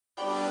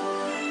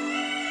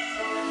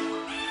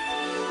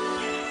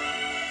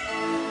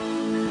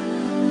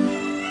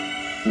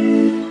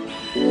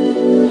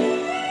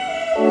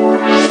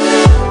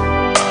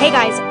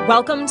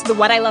Welcome to the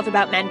What I Love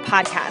About Men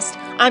podcast.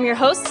 I'm your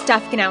host,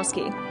 Steph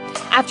Ganowski.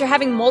 After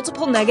having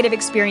multiple negative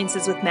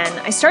experiences with men,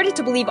 I started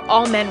to believe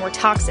all men were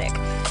toxic.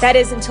 That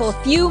is, until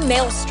a few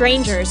male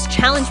strangers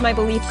challenged my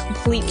belief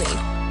completely.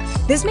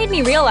 This made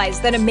me realize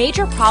that a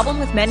major problem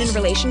with men in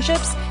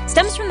relationships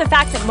stems from the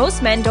fact that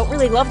most men don't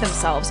really love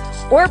themselves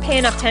or pay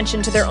enough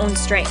attention to their own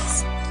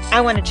strengths.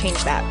 I want to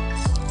change that.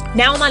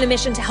 Now I'm on a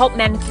mission to help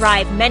men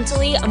thrive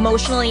mentally,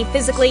 emotionally,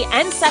 physically,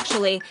 and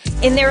sexually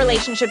in their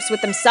relationships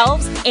with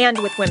themselves and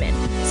with women.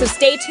 So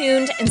stay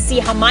tuned and see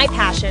how my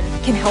passion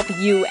can help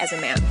you as a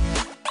man.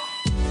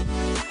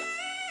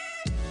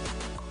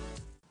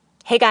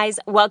 Hey guys,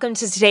 welcome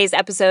to today's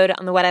episode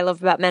on the What I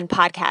Love About Men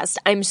podcast.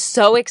 I'm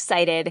so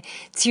excited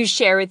to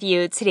share with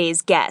you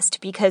today's guest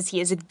because he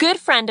is a good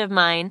friend of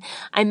mine.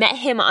 I met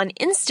him on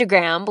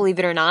Instagram, believe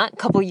it or not, a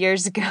couple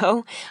years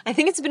ago. I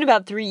think it's been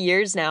about 3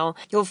 years now.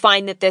 You'll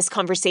find that this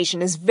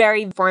conversation is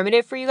very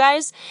informative for you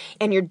guys,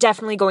 and you're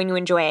definitely going to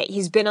enjoy it.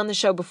 He's been on the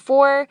show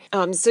before,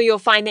 so you'll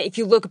find that if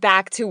you look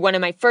back to one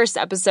of my first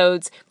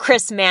episodes,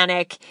 Chris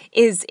Manak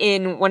is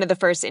in one of the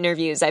first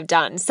interviews I've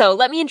done. So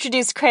let me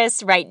introduce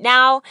Chris right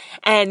now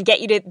and get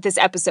you to this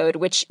episode,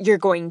 which you're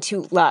going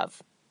to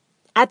love.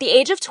 At the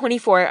age of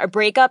 24, a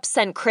breakup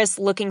sent Chris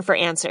looking for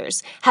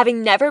answers.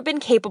 Having never been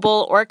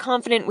capable or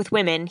confident with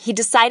women, he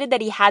decided that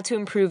he had to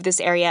improve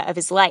this area of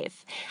his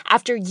life.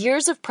 After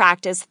years of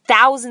practice,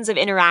 thousands of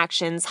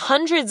interactions,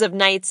 hundreds of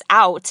nights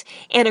out,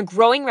 and a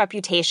growing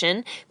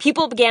reputation,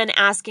 people began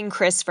asking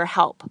Chris for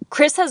help.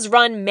 Chris has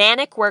run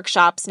Manak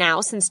workshops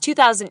now since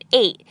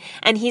 2008,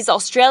 and he's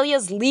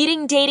Australia's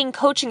leading dating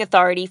coaching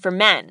authority for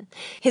men.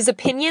 His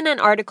opinion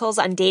and articles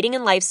on dating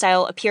and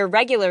lifestyle appear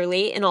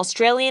regularly in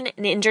Australian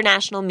and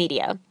international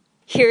media.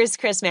 Here's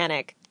Chris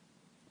Manak.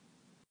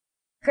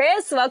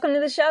 Chris, welcome to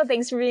the show.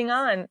 Thanks for being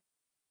on.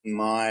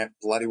 My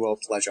bloody well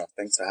pleasure.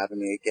 Thanks for having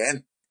me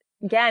again.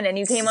 And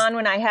you came on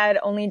when I had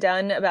only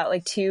done about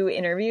 2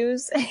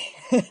 interviews.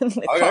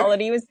 The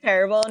quality was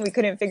terrible and we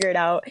couldn't figure it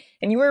out.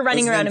 And you were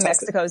running around in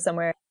Mexico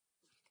somewhere.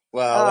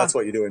 Well, that's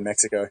what you do in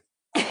Mexico.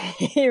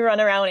 You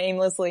run around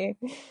aimlessly.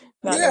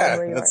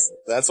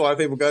 That's why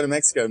people go to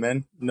Mexico,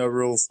 man. No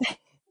rules.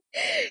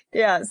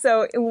 Yeah,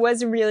 so it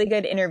was a really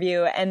good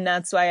interview, and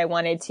that's why I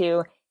wanted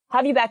to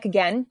have you back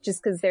again,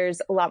 just because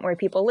there's a lot more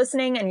people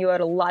listening, and you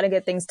had a lot of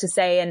good things to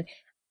say. And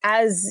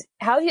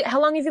how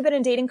long have you been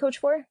a dating coach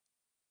for?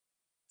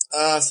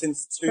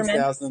 Since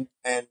 2008.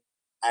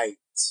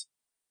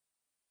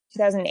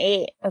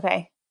 2008,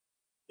 okay.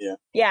 Yeah.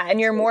 Yeah,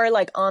 and you're more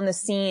on the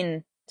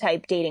scene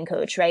type dating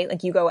coach, right?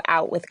 Like you go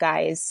out with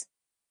guys.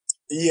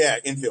 Yeah,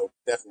 infield,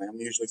 definitely. I'm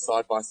usually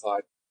side by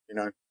side,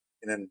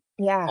 in an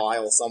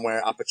aisle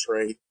somewhere, up a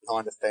tree,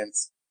 behind a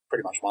fence.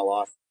 Pretty much my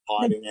life,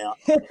 hiding out.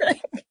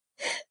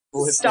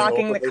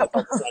 Stalking the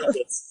couple.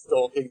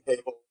 Stalking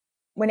people.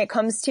 When it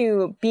comes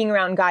to being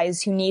around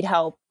guys who need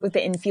help with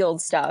the infield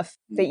stuff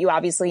that you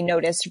obviously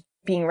noticed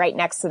being right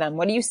next to them,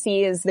 what do you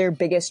see as their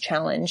biggest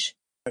challenge?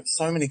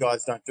 So many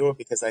guys don't do it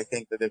because they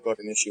think that they've got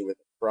an issue with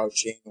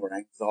approaching or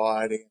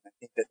anxiety, and they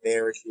think that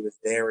their issue is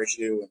their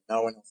issue and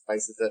no one else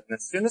faces it. And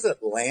as soon as it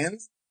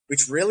lands,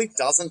 which really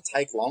doesn't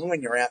take long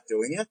when you're out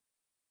doing it,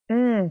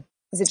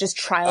 is it just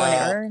trial and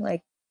error?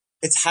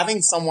 It's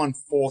having someone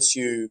force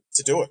you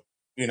to do it,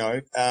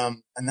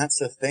 and that's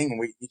the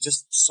thing.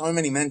 So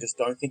many men just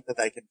don't think that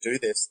they can do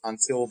this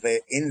until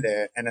they're in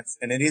there and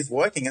it is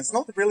working. It's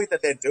not really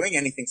that they're doing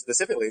anything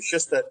specifically. It's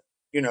just that,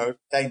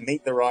 they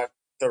meet the right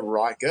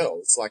girl.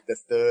 It's like the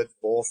 3rd,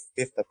 4th,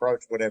 5th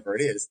approach, whatever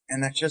it is.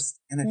 And it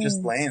just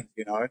lands,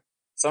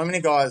 So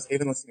many guys,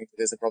 even listening to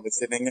this, are probably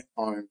sitting at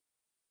home,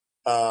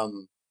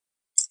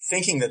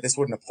 thinking that this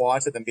wouldn't apply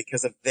to them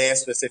because of their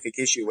specific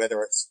issue,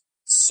 whether it's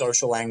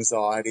social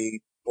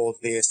anxiety or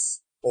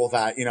this or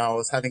that. I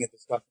was having a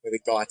discussion with a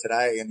guy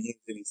today and he's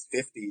in his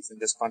 50s and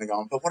just kind of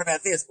going, but what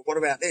about this? But what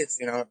about this?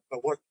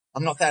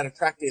 I'm not that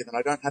attractive and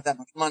I don't have that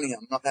much money.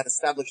 I'm not that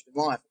established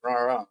in life.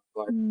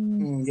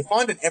 You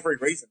find in every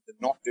reason to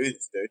not do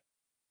this, dude.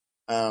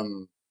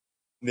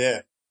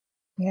 Yeah.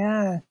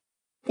 Yeah.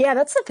 Yeah,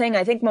 that's the thing.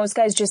 I think most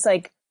guys just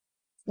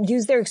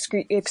use their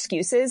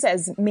excuses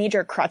as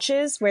major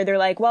crutches where they're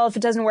like, well, if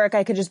it doesn't work,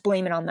 I could just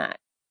blame it on that.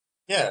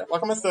 Yeah,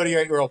 I'm a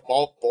 38-year-old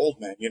bald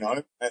man,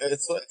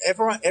 It's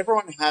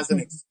everyone has an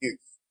excuse.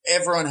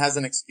 Everyone has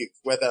an excuse,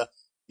 whether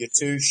you're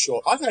too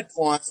short. I've had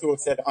clients who have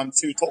said I'm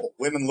too tall.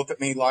 Women look at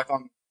me like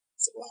I'm,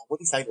 what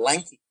do you say,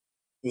 lanky.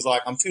 He was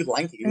like, I'm too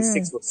lanky. He was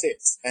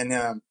 6'6". And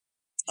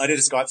I did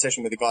a Skype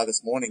session with a guy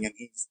this morning and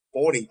he's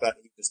 40, but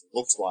he just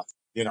looks like,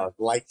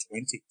 late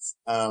 20s.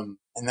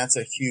 And that's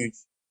a huge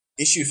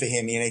issue for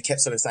him. He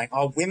kept sort of saying,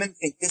 oh, women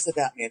think this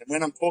about me. And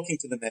when I'm talking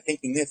to them, they're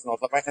thinking this. And I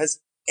was like, right, has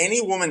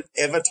any woman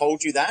ever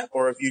told you that?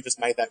 Or have you just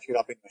made that shit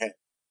up in your head?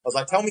 I was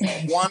like, tell me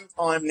one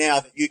time now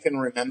that you can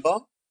remember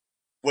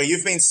where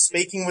you've been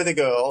speaking with a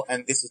girl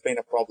and this has been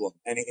a problem.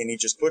 And he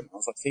just couldn't. I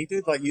was like, see,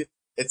 dude,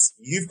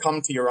 you've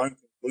come to your own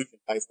conclusion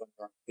based on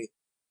your own feelings.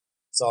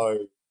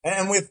 So,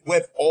 and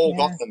we've all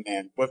got them,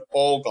 man. We've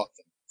all got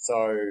them.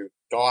 So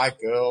guy,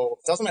 girl,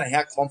 it doesn't matter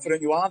how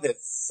confident you are.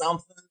 There's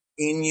something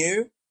in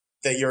you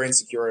that you're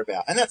insecure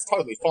about. And that's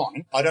totally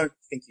fine. I don't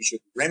think you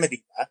should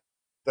remedy that,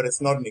 but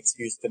it's not an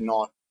excuse to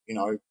not, you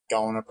know,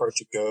 go and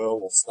approach a girl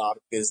or start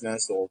a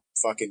business or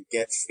fucking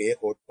get fit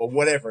or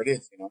whatever it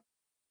is, you know.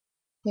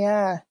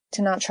 Yeah,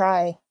 to not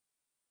try.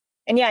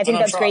 And yeah, I think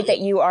that's great that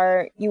you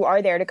are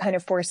there to kind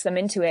of force them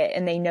into it,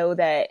 and they know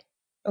that,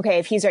 okay,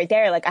 if he's right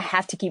there, like I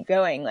have to keep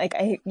going. Like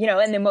you know,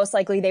 and then most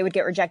likely they would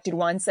get rejected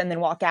once and then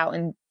walk out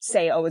and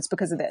say, oh, it's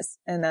because of this.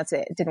 And that's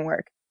it. It didn't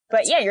work.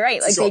 But yeah, you're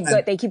right.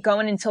 Like they keep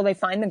going until they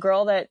find the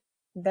girl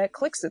that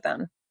clicks with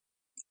them.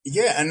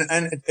 Yeah.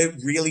 And it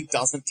really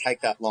doesn't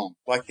take that long.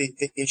 Like the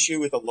issue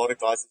with a lot of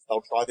guys is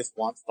they'll try this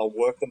once, they'll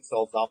work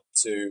themselves up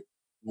to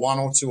one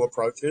or two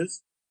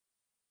approaches,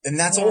 and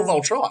that's all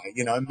they'll try.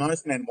 You know,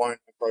 most men won't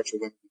approach a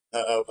woman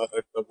their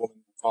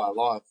entire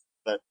life,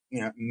 but, you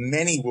know,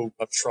 many will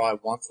try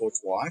once or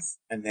twice,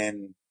 and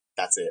then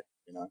that's it,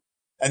 you know.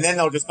 And then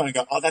they'll just kind of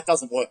go, oh, that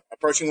doesn't work.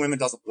 Approaching women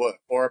doesn't work.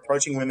 Or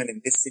approaching women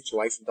in this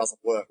situation doesn't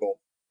work. Or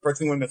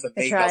approaching women for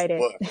me doesn't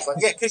work. It's like,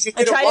 yeah, because you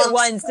did it once. I tried it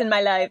once in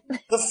my life.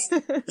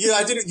 Yeah,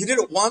 I did it. You did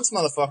it once,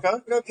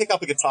 motherfucker. You don't pick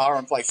up a guitar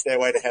and play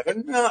Stairway to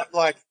Heaven. No,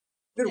 like,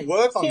 you didn't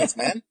work on this,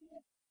 man.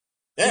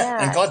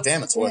 Yeah. And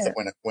goddamn, it's worth it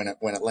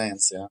when it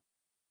lands. Yeah.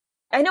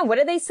 I know. What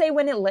do they say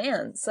when it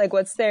lands? Like,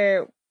 what's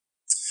their...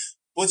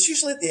 Well, it's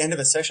usually at the end of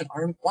a session.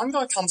 One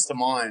guy comes to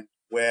mind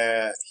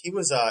where he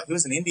was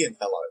an Indian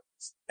fellow.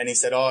 And he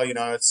said, oh, you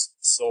know, it's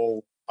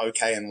all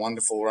okay and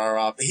wonderful,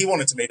 but he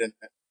wanted to meet a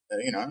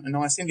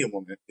nice Indian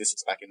woman. This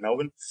was back in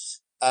Melbourne.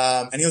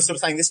 And he was sort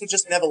of saying this would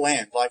just never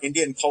land. Like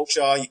Indian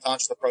culture, you can't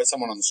just approach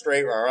someone on the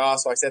street,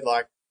 So I said,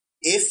 like,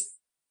 if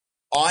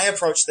I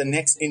approach the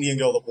next Indian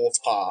girl that walks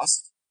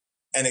past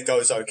and it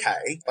goes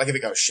okay, like if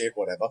it goes shit,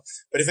 whatever,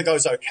 but if it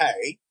goes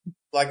okay,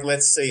 like,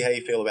 let's see how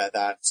you feel about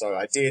that. So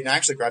I did, and I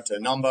actually grabbed her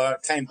number,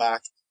 came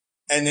back.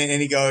 And then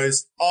he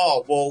goes,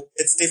 oh, well,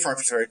 it's different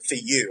for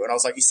you. And I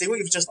was like, you see what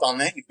you've just done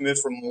there? You've moved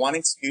from one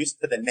excuse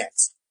to the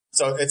next.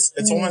 So it's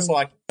almost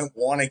like I don't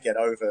want to get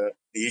over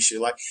the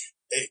issue. Like,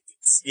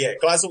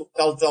 guys,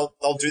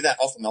 they'll do that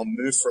often. They'll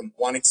move from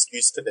one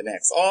excuse to the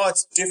next. Oh,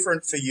 it's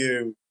different for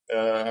you.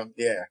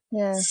 Yeah.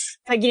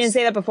 Like you didn't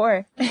say that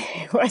before.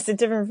 Why is it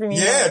different for me?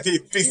 Yeah,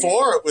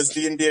 before it was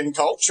the Indian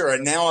culture,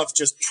 and now I've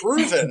just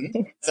proven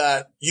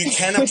that you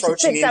can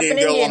approach an Indian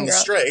girl on the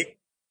street.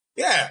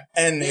 Yeah.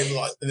 And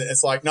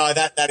it's like, no,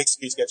 that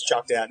excuse gets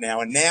chucked out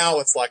now. And now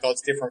it's like, oh,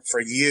 it's different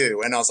for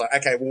you. And I was like,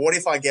 okay, well, what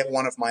if I get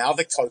one of my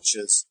other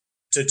coaches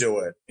to do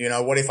it? You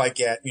know, what if I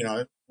get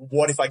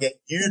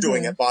you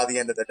doing it by the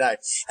end of the day?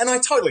 And I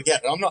totally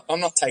get it. I'm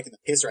not taking the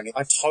piss or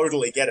anything. I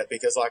totally get it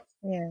because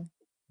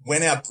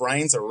when our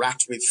brains are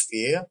racked with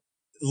fear,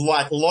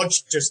 like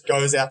logic just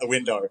goes out the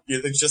window.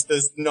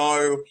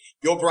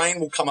 Your brain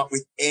will come up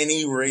with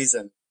any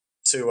reason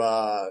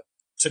to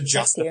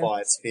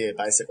justify its fear,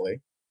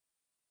 basically.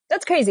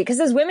 That's crazy because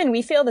as women,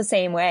 we feel the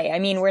same way. I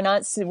mean, we're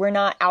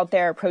not out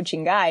there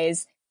approaching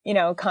guys, you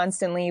know,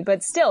 constantly,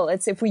 but still,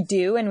 it's if we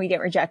do and we get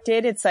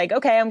rejected, it's like,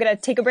 okay, I'm going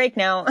to take a break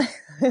now.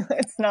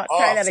 Let's not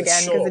try that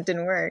again because it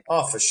didn't work.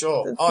 Oh, for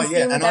sure. And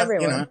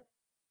you know,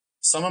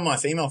 some of my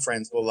female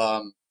friends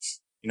will,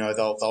 you know,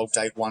 they'll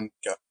date one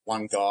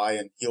guy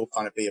and he'll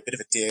kind of be a bit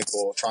of a dick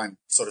or try and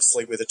sort of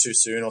sleep with her too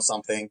soon or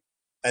something.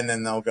 And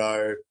then they'll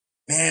go,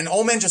 man,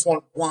 all men just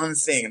want one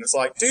thing. And it's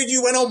like, dude,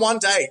 you went on one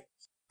date.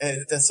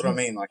 That's what I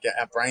mean. Like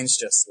our brains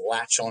just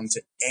latch on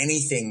to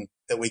anything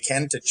that we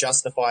can to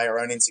justify our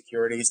own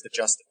insecurities,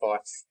 because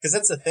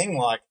that's the thing,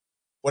 like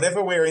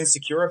whatever we're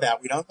insecure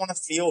about, we don't want to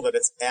feel that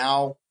it's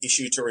our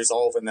issue to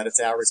resolve and that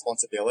it's our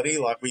responsibility.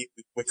 Like we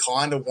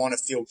kind of want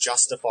to feel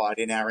justified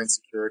in our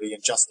insecurity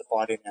and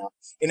justified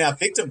in our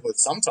victimhood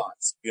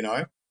sometimes, you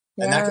know,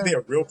 and that can be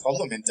a real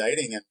problem in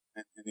dating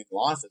and in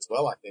life as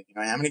well. I think, you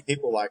know, how many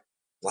people like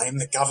blame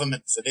the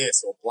government for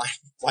this or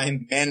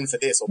blame men for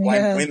this or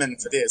blame women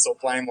for this or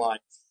blame like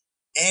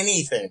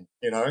anything,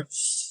 you know?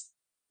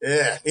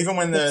 Yeah. Even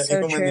when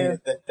the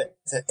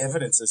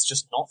evidence is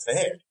just not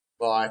there.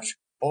 Like,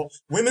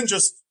 women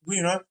just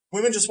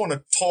want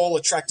a tall,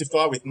 attractive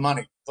guy with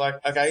money.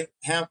 Like, okay,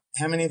 how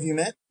many have you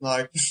met?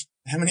 Like,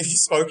 how many have you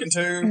spoken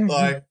to?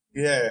 Like,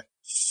 yeah.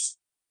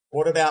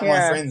 What about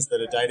my friends that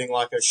are dating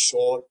like a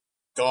short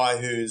guy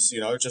who's, you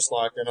know, just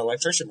like an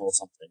electrician or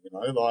something, you know,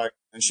 like,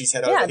 and she's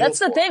head over heels. Yeah, that's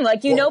the thing.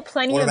 Like, you know,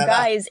 plenty of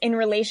guys in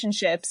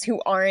relationships who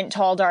aren't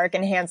tall, dark,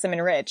 and handsome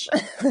and rich.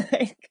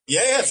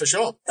 Yeah, for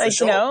sure. Like,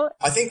 you know,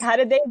 I think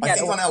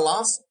on our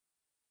last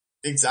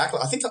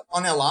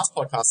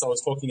podcast, I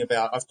was talking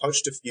about, I've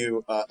coached a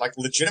few, like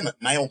legitimate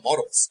male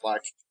models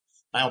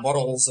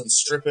and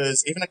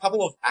strippers, even a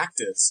couple of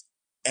actors.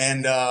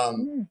 And,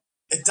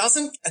 it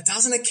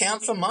doesn't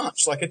account for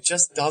much. Like, it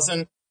just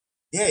doesn't,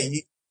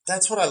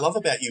 that's what I love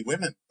about you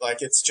women. Like,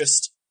 it's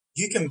just,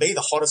 you can be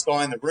the hottest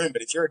guy in the room,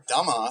 but if you're a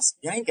dumbass,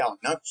 you ain't going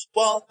no.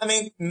 Well, I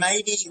mean,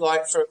 maybe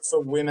like for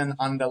women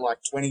under like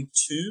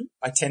 22,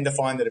 I tend to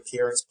find that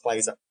appearance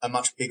plays a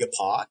much bigger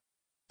part.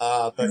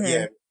 But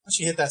once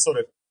you hit that sort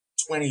of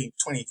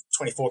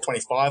 24,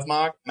 25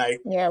 mark, mate.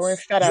 Yeah, we're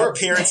fed up. Your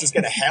appearance is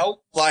going to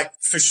help. Like,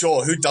 for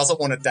sure. Who doesn't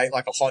want to date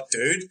like a hot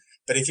dude?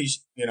 But if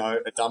he's, you know,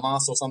 a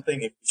dumbass or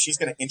something, if she's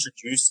going to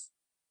introduce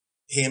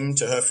him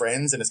to her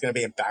friends and it's going to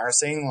be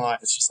embarrassing, like,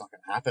 it's just not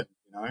going to happen,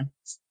 you know?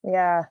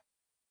 Yeah.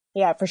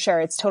 Yeah, for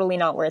sure. It's totally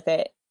not worth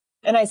it.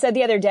 And I said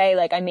the other day,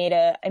 like, I made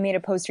a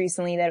post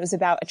recently that was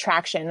about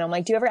attraction. And I'm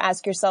like, do you ever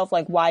ask yourself,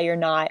 like, why you're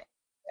not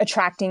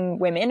attracting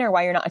women or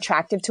why you're not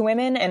attractive to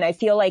women? And I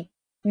feel like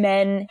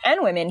men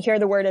and women hear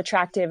the word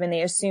attractive and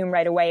they assume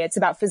right away it's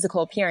about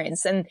physical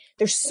appearance. And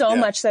there's so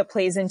much that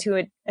plays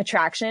into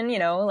attraction, you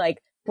know, like,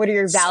 what are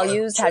your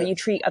values? How do you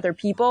treat other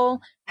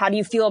people? How do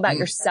you feel about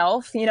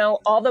yourself? You know,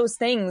 all those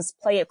things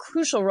play a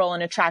crucial role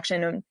in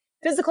attraction. And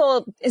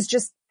physical is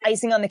just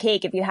icing on the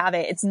cake. If you have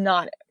it, it's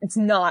not as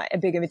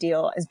big of a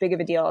deal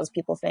as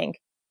people think.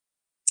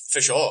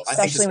 For sure. I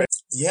think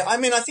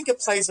I think it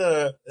plays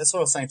that's what I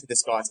was saying to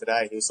this guy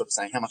today. He was sort of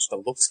saying how much the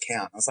looks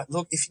count. I was like,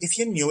 look, if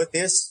you're new at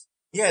this,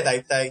 yeah,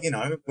 they, you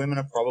know, women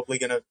are probably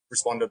going to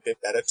respond a bit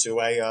better to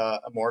a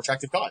more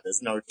attractive guy.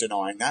 There's no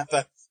denying that.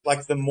 But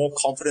like the more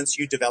confidence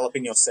you develop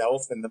in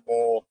yourself and the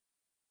more,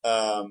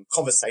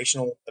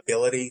 conversational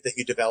ability that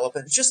you develop,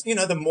 and just, you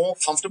know, the more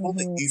comfortable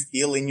that you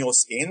feel in your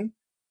skin,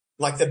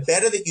 like the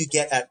better that you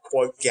get at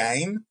quote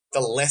game, the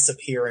less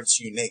appearance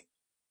you need.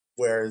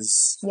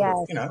 Whereas, you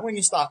know, when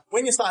you're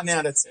starting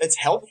out, it's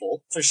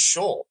helpful for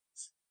sure.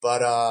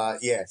 But,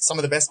 some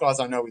of the best guys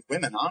I know with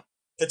women aren't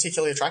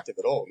particularly attractive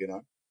at all, you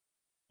know.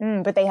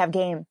 But they have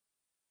game.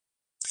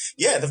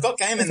 Yeah, they've got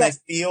game and they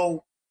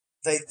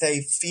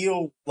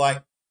feel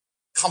like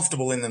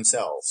comfortable in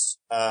themselves.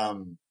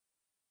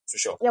 For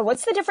sure. Yeah.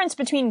 What's the difference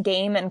between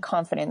game and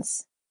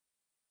confidence?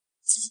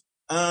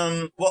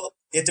 Well,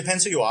 it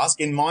depends who you ask.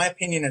 In my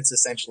opinion, it's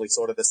essentially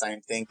sort of the same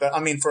thing. But I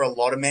mean, for a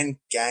lot of men,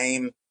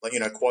 game, like, you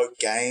know, quote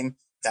game,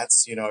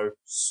 that's, you know,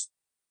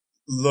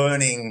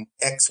 learning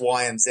X,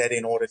 Y, and Z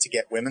in order to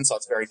get women. So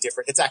it's very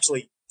different. It's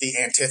actually the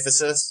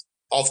antithesis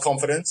of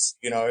confidence,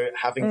 you know,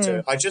 having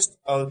to, I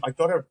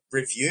got a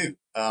review,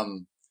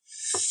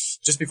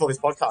 just before this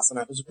podcast, and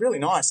it was really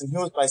nice. And he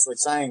was basically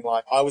saying,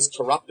 like, I was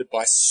corrupted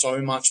by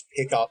so much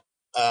pickup,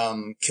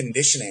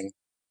 conditioning.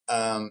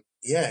 And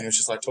it was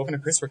just like talking to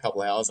Chris for a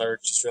couple of hours. I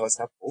just realized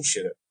how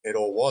bullshit it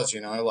all was,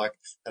 you know, like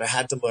that I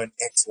had to learn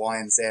X, Y,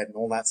 and Z and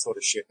all that sort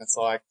of shit. And it's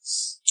like,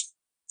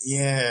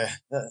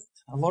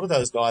 a lot of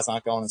those guys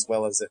aren't going as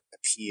well as it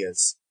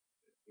appears.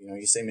 You know,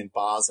 you see them in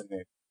bars and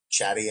they're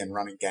chatty and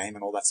running game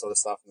and all that sort of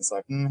stuff. And it's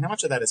like, how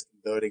much of that is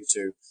converting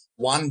to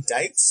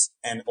dates,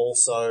 and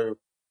also,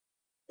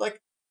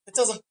 like, it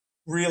doesn't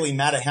really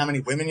matter how many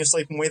women you're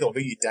sleeping with or who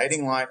you're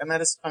dating, like, it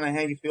matters kind of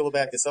how you feel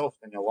about yourself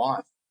and your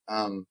life.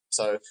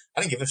 So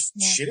I don't give a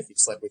shit if you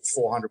slept with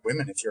 400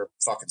 women if you're a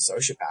fucking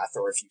sociopath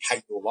or if you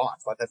hate your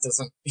life. Like, that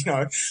doesn't, you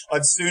know,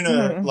 I'd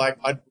sooner,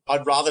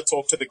 I'd rather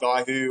talk to the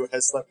guy who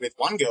has slept with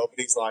one girl, but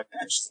he's like,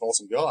 man, she's an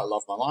awesome girl. I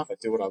love my life. I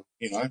do what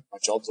my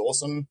job's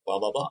awesome, blah,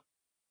 blah, blah.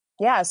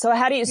 Yeah. So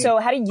how do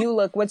you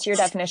look? What's your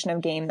definition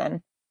of game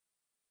then?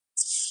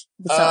 It's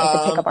not like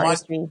the pickup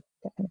artistry.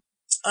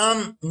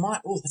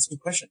 That's a good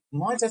question.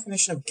 My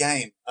definition of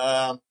game,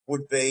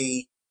 would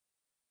be,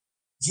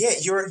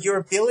 your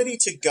ability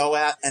to go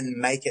out and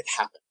make it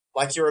happen.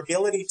 Like your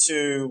ability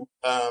to,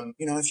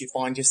 if you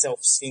find yourself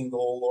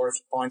single or if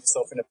you find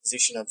yourself in a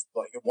position of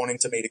like you're wanting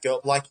to meet a girl,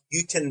 like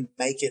you can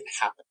make it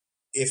happen.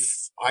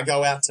 If I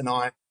go out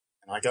tonight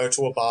and I go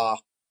to a bar,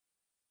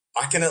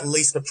 I can at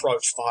least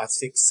approach 5,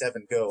 6,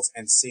 7 girls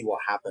and see what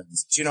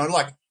happens. Do you know,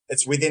 like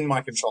it's within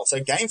my control. So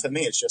game for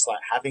me, it's just like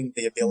having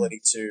the ability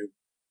to,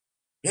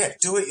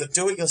 do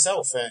it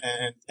yourself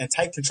and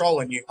take control,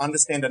 and you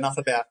understand enough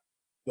about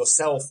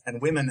yourself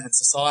and women and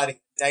society,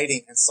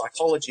 dating and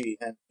psychology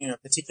and, you know,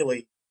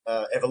 particularly,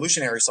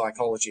 evolutionary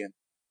psychology and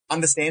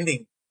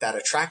understanding that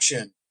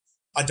attraction.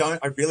 I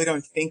really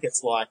don't think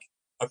it's like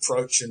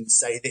approach and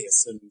say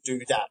this and do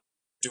that,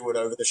 do it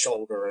over the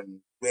shoulder and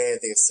wear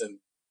this and,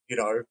 you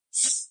know,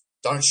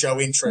 don't show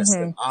interest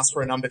and ask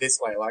for a number this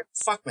way. Like,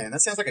 fuck, man, that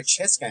sounds like a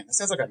chess game. That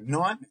sounds like a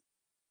nightmare.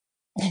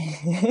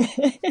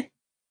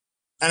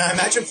 And I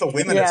imagine for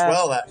women as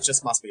well, that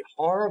just must be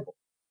horrible.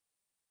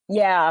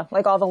 Yeah,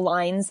 like all the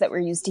lines that we're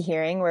used to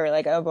hearing, we're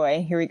like, oh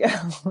boy, here we go.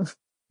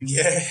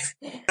 Yeah.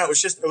 No,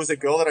 it was a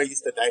girl that I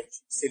used to date.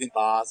 She'd sit in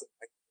bars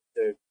and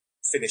to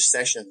finish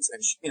sessions,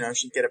 and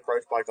she'd get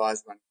approached by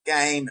guys running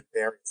game and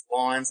various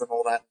lines and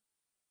all that.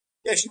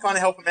 Yeah, she'd kind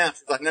of help them out.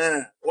 She's like,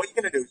 no. What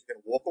you're going to do is you're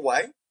going to walk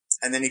away,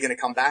 and then you're going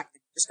to come back,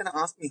 and you're just going to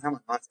ask me how my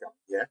night's going,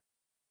 yeah?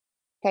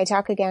 Okay,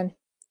 talk again.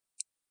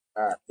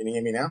 All right, can you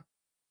hear me now?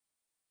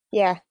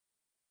 Yeah.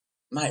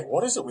 Mate,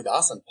 what is it with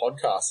us and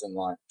podcasts and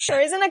like... Sure,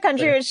 isn't a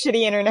country with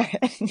shitty internet?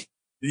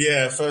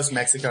 Yeah, first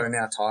Mexico,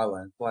 now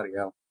Thailand. Bloody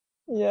hell.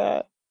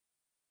 Yeah.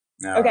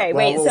 No, okay,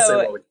 well, wait,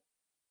 so...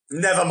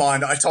 Never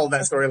mind, I told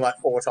that story like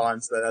 4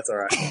 times, so that's all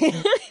right.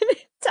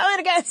 Tell it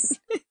again.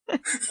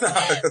 No.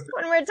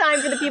 One more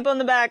time for the people in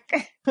the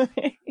back.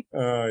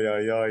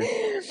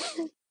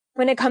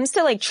 When it comes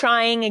to like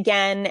trying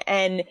again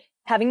and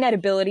having that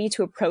ability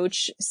to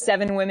approach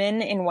 7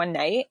 women in one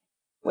night,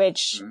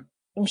 which...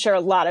 I'm sure a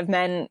lot of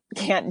men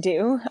can't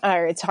do,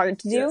 or it's hard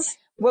to do. Yes.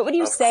 What would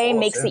you say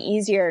makes it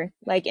easier,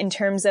 like in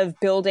terms of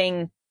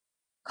building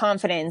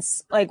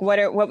confidence, like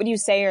what would you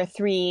say are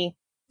three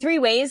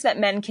ways that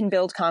men can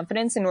build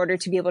confidence in order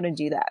to be able to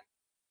do that?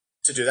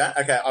 To do that,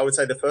 okay, I would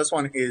say the first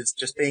one is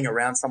just being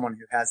around someone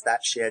who has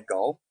that shared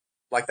goal.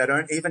 Like, they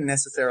don't even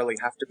necessarily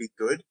have to be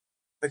good,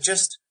 but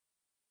just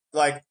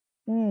like,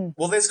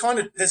 well, there's kind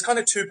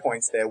of 2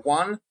 points there.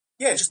 One,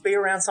 yeah, just be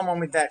around someone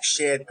with that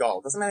shared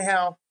goal. Doesn't matter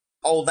how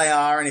old they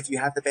are, and if you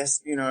have the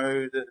best,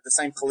 the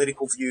same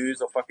political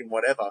views or fucking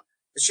whatever.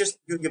 It's just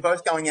you're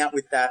both going out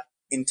with that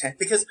intent,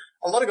 because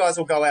a lot of guys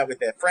will go out with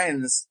their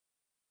friends,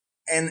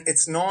 and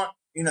it's not,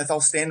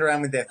 they'll stand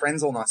around with their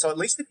friends all night. So at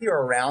least if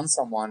you're around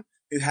someone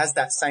who has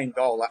that same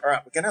goal, like, all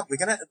right, we're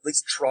gonna at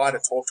least try to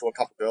talk to a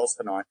couple girls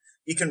tonight.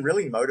 You can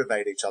really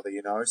motivate each other,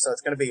 so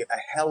it's going to be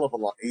a hell of a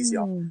lot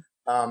easier.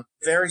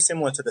 Very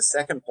similar to the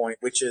second point,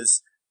 which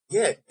is,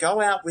 yeah,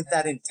 go out with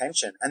that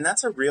intention. And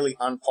that's a really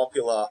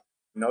unpopular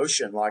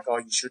notion. Like, oh,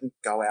 you shouldn't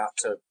go out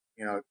to,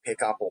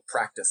 pick up or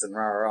practice and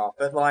rah, rah, rah.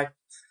 But like,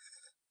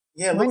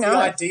 yeah, look, the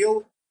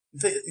ideal,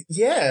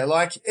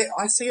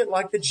 I see it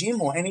like the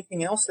gym or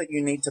anything else that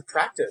you need to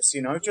practice,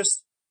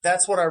 just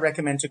that's what I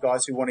recommend to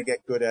guys who want to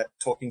get good at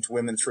talking to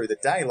women through the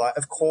day. Like,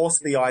 of course,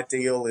 the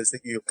ideal is that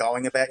you're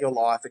going about your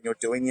life and you're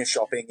doing your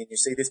shopping and you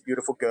see this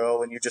beautiful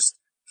girl and you just,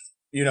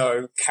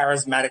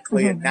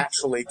 charismatically and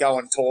naturally go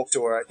and talk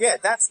to her. Yeah,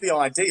 that's the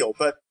ideal,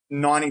 but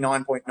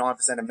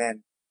 99.9% of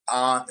men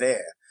aren't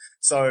there.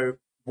 So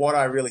what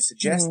I really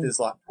suggest is,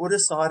 like, put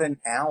aside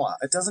an hour.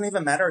 It doesn't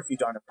even matter if you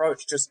don't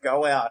approach. Just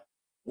go out,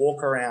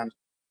 walk around,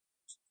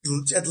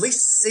 at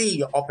least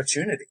see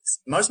opportunities.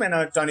 Most men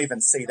don't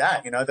even see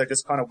that, they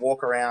just kind of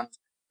walk around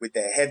with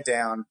their head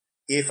down,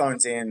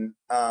 earphones in,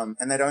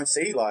 and they don't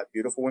see, like,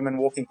 beautiful women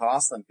walking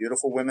past them,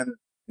 beautiful women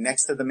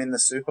next to them in the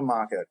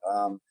supermarket.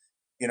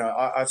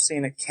 I've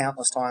seen it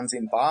countless times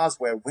in bars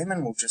where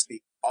women will just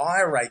be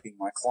eye raping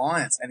my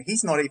clients, and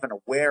he's not even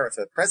aware of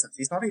her presence.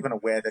 He's not even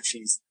aware that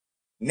she's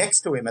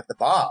next to him at the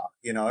bar,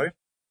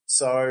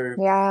 So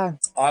yeah,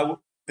 I would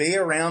be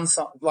around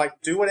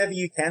do whatever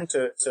you can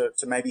to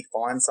maybe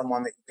find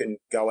someone that you can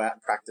go out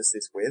and practice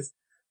this with.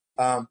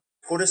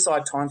 Put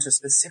aside time to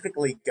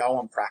specifically go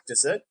and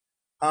practice it.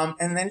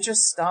 And then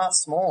just start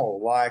small.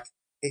 Like,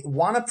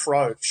 one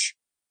approach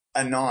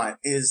a night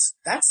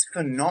that's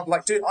phenomenal.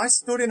 Like, dude, I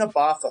stood in a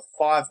bar for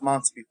 5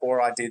 months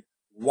before I did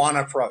one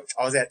approach.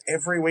 I was out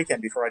every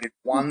weekend before I did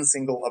one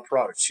single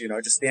approach,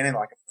 just standing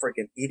like a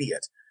freaking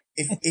idiot.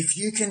 If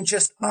you can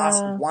just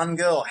ask one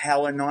girl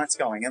how her night's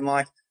going and,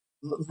 like,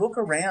 look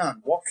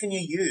around, what can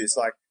you use?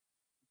 Like,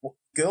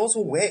 girls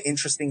will wear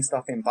interesting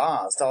stuff in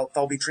bars.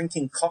 They'll be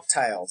drinking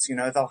cocktails,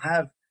 they'll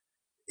have,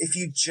 if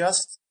you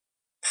just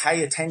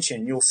pay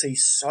attention, you'll see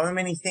so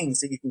many things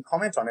that you can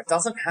comment on. It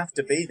doesn't have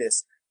to be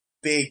this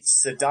big,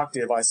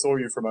 seductive, I saw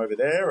you from over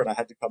there and I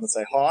had to come and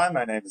say, hi,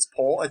 my name is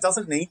Paul. It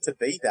doesn't need to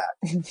be that.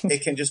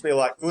 It can just be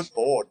like, good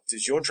Lord,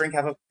 does your drink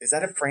is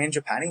that a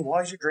frangipani?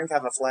 Why does your drink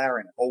have a flower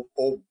in it? Or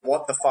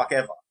what the fuck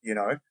ever,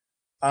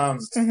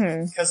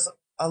 Because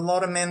a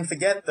lot of men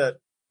forget that,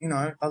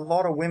 a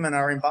lot of women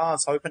are in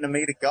bars hoping to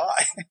meet a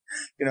guy,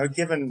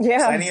 given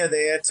plenty are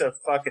there to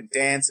fucking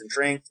dance and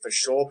drink for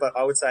sure. But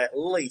I would say at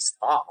least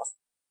half,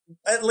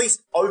 at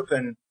least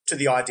open to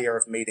the idea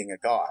of meeting a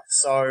guy.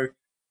 So,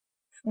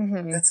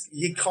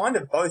 you're kind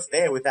of both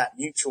there with that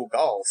mutual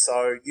goal.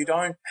 So you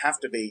don't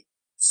have to be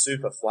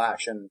super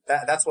flash. And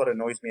that's what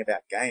annoys me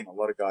about game. A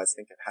lot of guys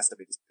think it has to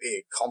be this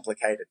big,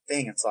 complicated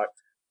thing. It's like,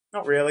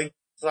 not really.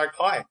 It's like,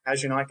 hi,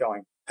 how's your night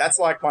going? That's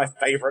like my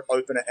favorite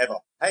opener ever.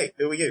 Hey,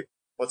 who are you?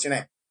 What's your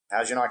name?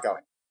 How's your night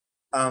going?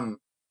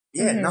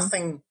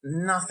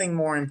 Nothing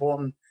more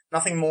important,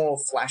 nothing more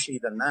flashy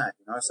than that,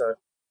 So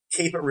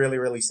keep it really,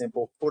 really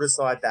simple. Put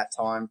aside that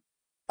time.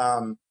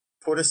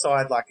 Put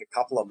aside like a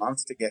couple of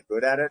months to get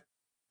good at it.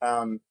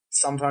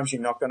 Sometimes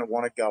you're not going to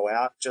want to go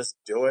out. Just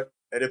do it.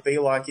 It'd be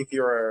like if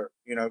you're,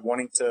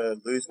 wanting to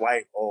lose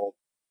weight or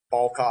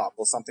bulk up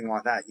or something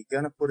like that. You're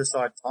going to put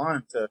aside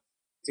time to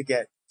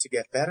get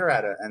better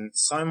at it. And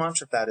so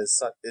much of that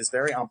is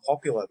very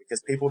unpopular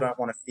because people don't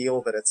want to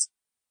feel that it's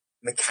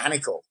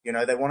mechanical.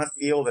 They want to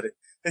feel that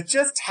it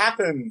just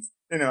happens,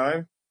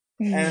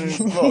 And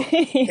look,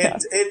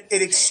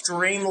 it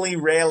extremely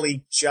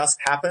rarely just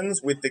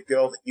happens with the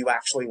girl that you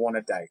actually want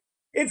to date.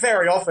 It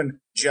very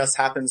often just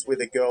happens with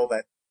a girl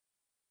that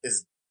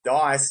is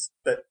nice,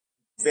 but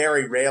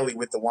very rarely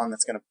with the one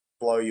that's going to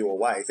blow you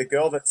away. The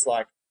girl that's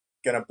like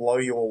going to blow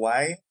you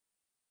away,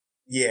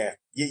 yeah,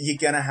 you're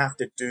going to have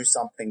to do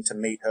something to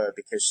meet her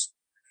because,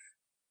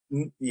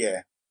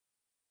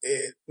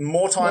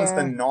 more times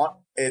than not,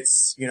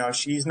 it's,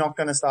 she's not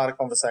going to start a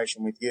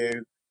conversation with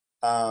you.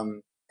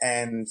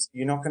 And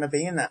you're not going to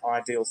be in that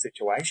ideal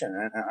situation.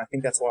 And I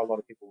think that's why a lot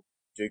of people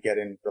do get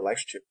in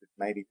relationships with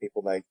maybe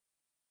people they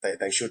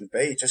shouldn't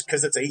be just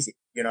because it's easy.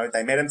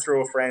 They met him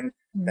through a friend.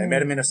 They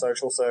met him in a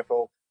social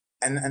circle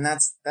and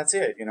that's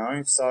it,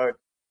 So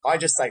I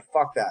just say,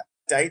 fuck that.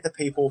 Date the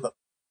people that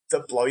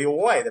blow you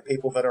away, the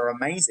people that are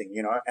amazing,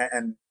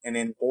 and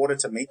in order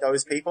to meet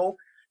those people,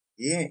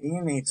 you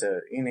need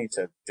to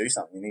do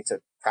something. You need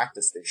to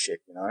practice this shit,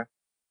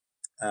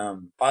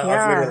 I've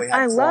literally had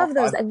I love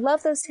those. I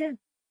love those too.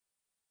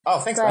 Oh,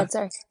 thanks, Go man. ahead,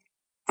 sorry.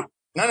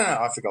 No,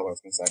 I forgot what I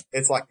was going to say.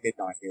 It's like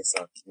midnight here,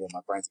 so yeah,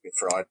 my brain's a bit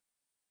fried.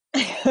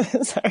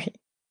 Sorry.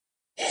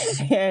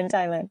 Here in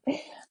Thailand.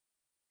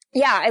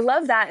 Yeah, I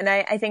love that. And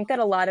I think that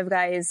a lot of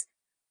guys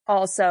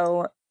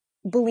also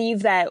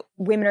believe that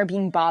women are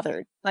being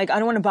bothered. Like, I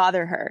don't want to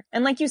bother her.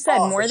 And like you said,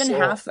 Oh, more for than sure.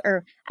 half,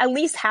 or at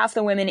least half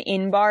the women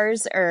in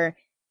bars are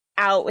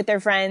out with their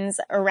friends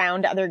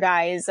around other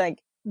guys.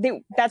 Like,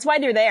 that's why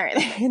they're there.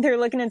 They're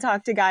looking to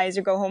talk to guys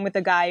or go home with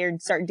a guy or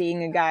start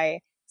dating a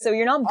guy. So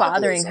you're not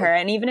bothering her.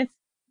 And even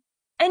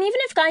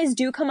if guys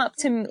do come up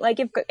to me, like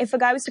if a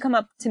guy was to come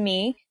up to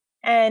me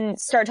and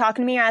start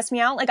talking to me or ask me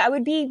out, like I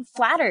would be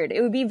flattered.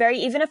 It would be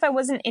even if I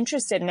wasn't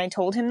interested and I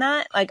told him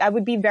that, like I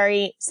would be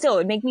still, it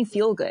would make me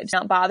feel good,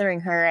 not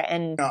bothering her.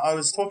 And I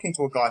was talking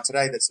to a guy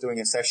today that's doing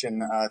a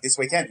session, this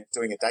weekend,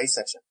 doing a day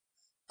session.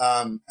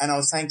 And I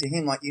was saying to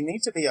him, like, you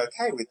need to be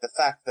okay with the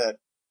fact that,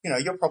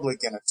 you're probably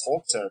going to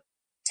talk to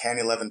 10,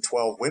 11,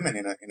 12 women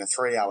in a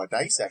 3-hour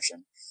day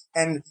session.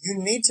 And you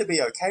need to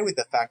be okay with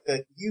the fact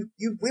that you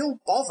will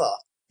bother.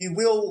 You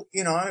will,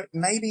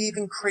 maybe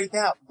even creep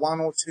out 1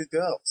 or 2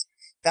 girls.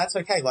 That's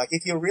okay. Like,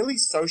 if you're really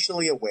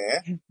socially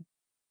aware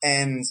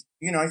and,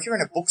 if you're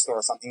in a bookstore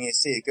or something, you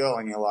see a girl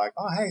and you're like,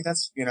 oh, hey,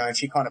 that's, and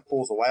she kind of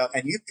pulls away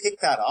and you pick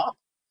that up.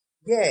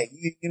 Yeah,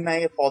 you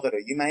may have bothered her.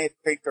 You may have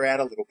creeped her out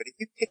a little, but if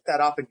you pick that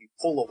up and you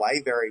pull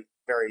away very,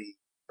 very,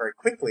 very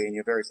quickly and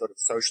you're very sort of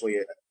socially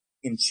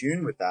in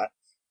tune with that,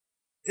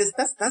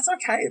 that's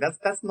okay.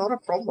 That's not a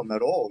problem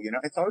at all.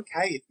 It's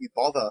okay if you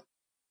bother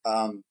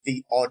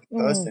the odd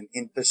person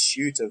in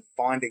pursuit of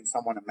finding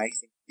someone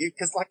amazing for you,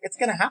 because like it's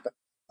going to happen.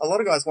 A lot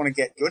of guys want to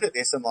get good at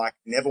this and like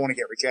never want to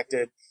get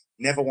rejected,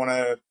 never want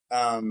to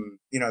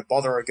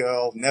bother a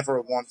girl,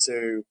 never want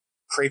to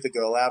creep a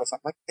girl out or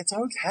something. Like it's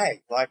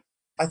okay. Like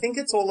I think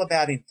it's all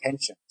about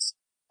intentions.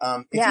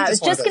 I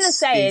was just going to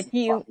say, if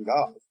you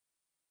guys,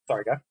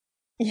 sorry, go.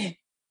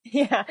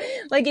 Yeah.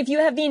 Like if you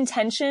have the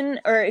intention,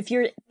 or if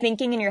you're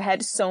thinking in your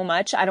head so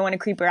much, I don't want to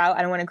creep her out,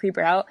 I don't want to creep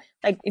her out.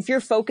 Like if your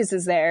focus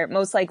is there,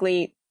 most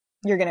likely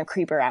you're going to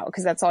creep her out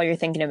because that's all you're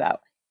thinking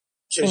about.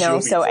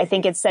 So I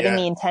think it's setting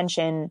the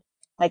intention.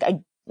 Like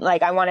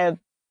I want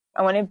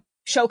to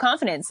show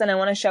confidence and I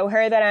want to show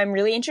her that I'm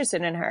really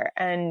interested in her.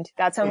 And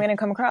that's how I'm going to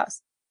come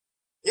across.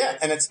 Yeah.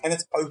 And it's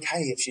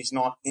okay if she's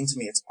not into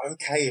me. It's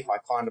okay if I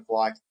kind of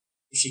like,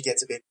 if she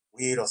gets a bit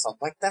weird or something,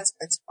 like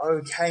it's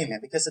okay, man,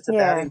 because it's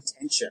about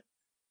intention.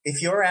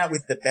 If you're out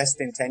with the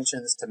best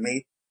intentions to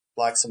meet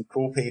like some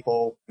cool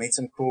people, meet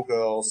some cool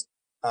girls,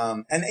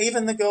 and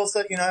even the girls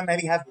that,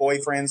 maybe have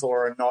boyfriends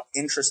or are not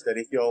interested,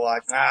 if you're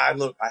like,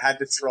 look, I had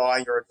to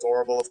try, you're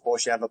adorable, of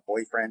course you have a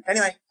boyfriend.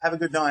 Anyway, have a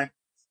good night.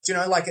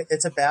 Like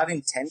it's about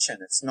intention.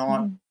 It's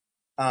not,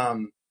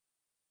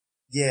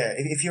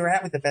 if you're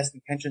out with the best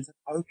intentions, it's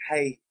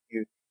okay.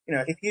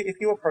 If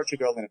you approach a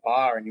girl in a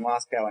bar and you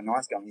ask how a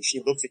night's going and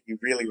she looks at you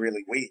really,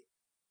 really weird,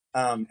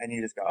 and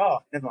you just go, oh,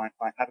 never mind,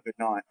 like, have a good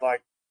night.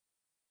 Like,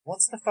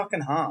 what's the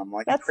fucking harm?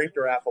 Like, you creeped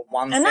her out for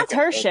 1 second. And that's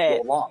her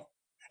shit.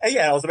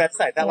 Yeah, I was about to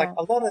say that, like,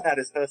 a lot of that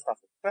is her stuff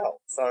as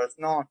well. So it's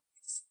not,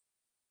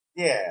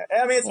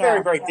 I mean, it's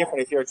very, very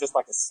different if you're just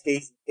like a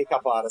skeezy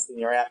pickup artist and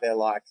you're out there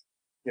like,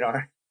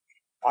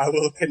 I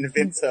will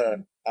convince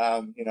her,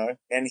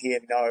 men here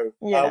no.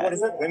 What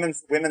is it?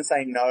 Women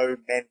say no,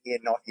 men here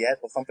not yet,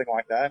 or something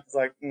like that. It's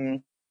like,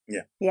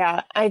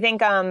 Yeah, I think,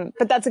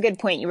 but that's a good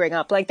point you bring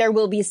up. Like, there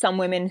will be some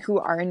women who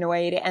are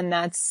annoyed, and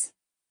that's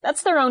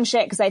their own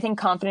shit, because I think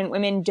confident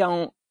women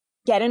don't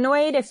get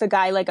annoyed if a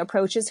guy, like,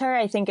 approaches her.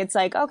 I think it's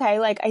like, okay,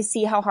 like, I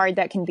see how hard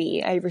that can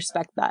be. I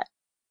respect that.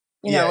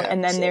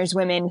 And then there's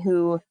women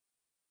who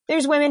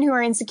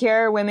are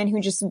insecure, women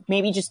who just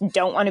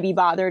don't want to be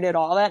bothered at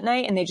all that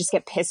night, and they just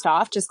get pissed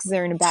off just because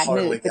they're in a bad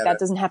mood. But that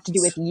doesn't have to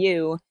do with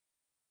you.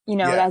 It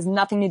has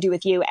nothing to do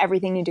with you,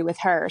 everything to do with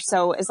her.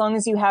 So as long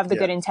as you have the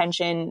good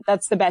intention,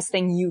 that's the best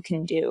thing you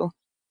can do.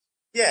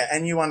 Yeah,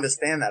 and you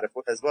understand that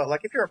as well.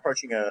 Like if you're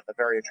approaching a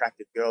very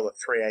attractive girl at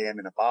 3 a.m.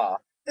 in a bar,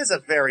 there's a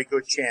very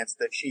good chance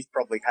that she's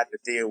probably had to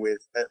deal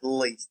with at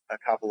least a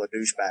couple of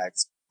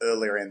douchebags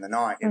earlier in the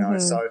night,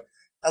 So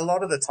a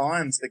lot of the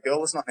times the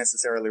girl is not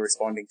necessarily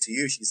responding to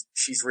you.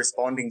 She's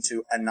responding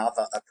to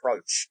another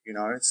approach,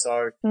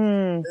 So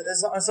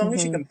as long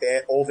as you can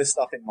bear all this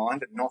stuff in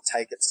mind and not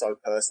take it so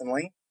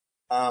personally,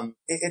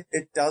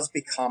 it does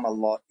become a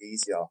lot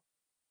easier.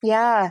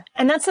 Yeah.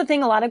 And that's the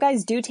thing. A lot of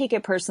guys do take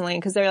it personally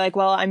because they're like,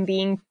 well, I'm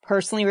being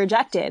personally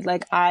rejected.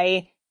 Like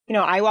I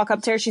walk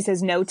up to her, she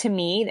says no to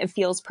me. It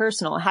feels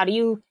personal. How do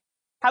you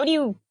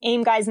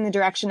aim guys in the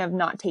direction of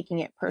not taking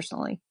it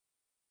personally?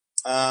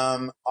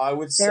 I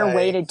would say. Is there a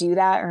way to do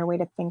that or a way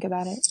to think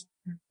about it?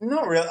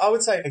 Not really. I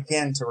would say,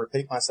 again, to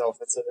repeat myself,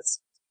 it's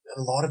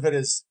a lot of it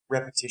is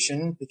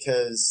repetition,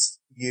 because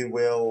you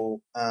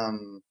will,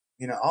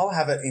 I'll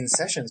have it in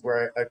sessions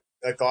where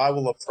a guy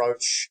will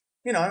approach,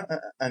 a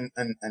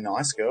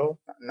nice girl,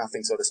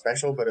 nothing sort of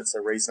special, but it's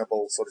a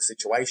reasonable sort of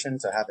situation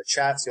to have a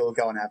chat. So you'll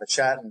go and have a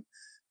chat and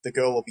the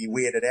girl will be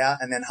weirded out.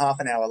 And then half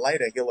an hour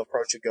later, he'll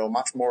approach a girl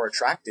much more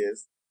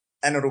attractive.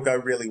 and it'll go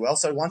really well.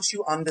 So once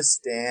you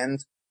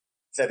understand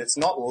that it's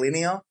not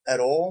linear at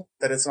all,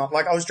 that it's not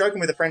like, I was joking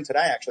with a friend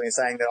today actually and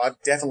saying that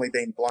I've definitely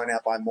been blown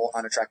out by more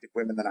unattractive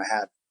women than I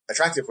have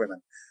attractive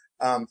women.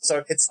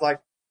 So it's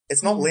like,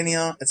 it's not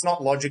linear. It's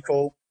not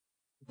logical.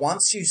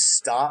 Once you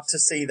start to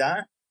see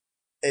that,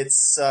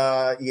 it's,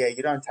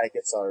 you don't take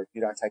it so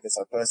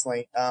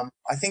personally.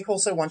 I think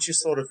also once you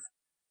sort of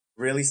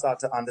really start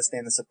to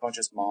understand the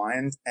subconscious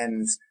mind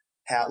and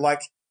how,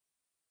 like,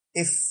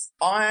 if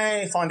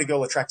I find a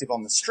girl attractive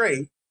on the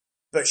street,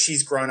 but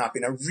she's grown up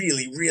in a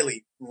really,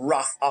 really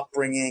rough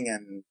upbringing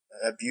and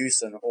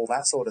abuse and all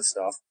that sort of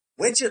stuff,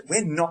 we're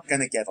not going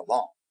to get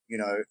along,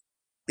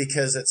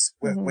 because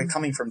we're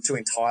coming from two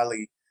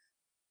entirely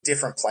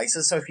different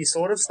places. So if you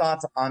sort of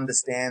start to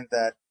understand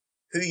that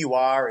who you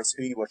are is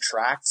who you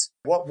attract,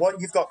 what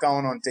you've got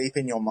going on deep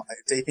in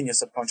your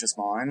subconscious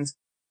mind,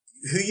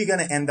 who you're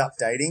going to end up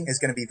dating is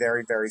going to be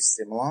very, very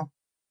similar.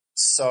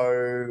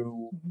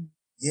 So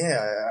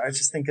yeah, I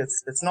just think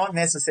it's not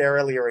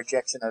necessarily a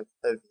rejection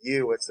of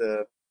you. It's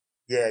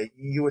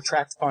you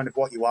attract kind of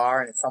what you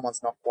are, and if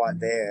someone's not quite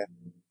there,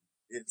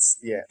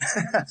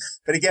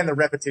 but again, the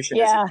repetition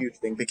is a huge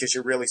thing because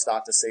you really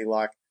start to see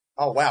like,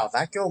 oh wow,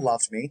 that girl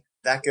loved me.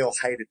 That girl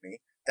hated me.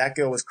 That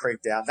girl was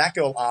creeped out. That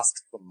girl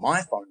asked for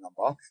my phone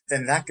number.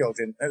 Then that girl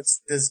didn't.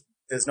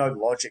 There's no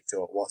logic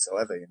to it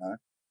whatsoever,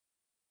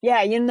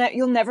 Yeah,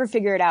 you'll never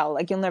figure it out.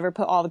 Like you'll never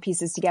put all the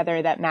pieces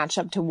together that match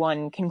up to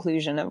one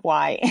conclusion of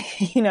why,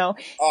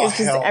 it's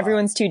just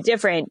everyone's too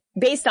different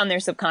based on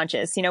their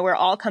subconscious.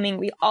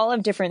 We all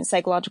have different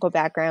psychological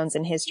backgrounds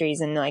and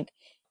histories, and like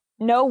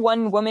no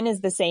one woman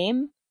is the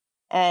same,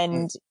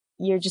 and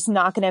you're just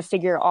not going to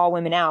figure all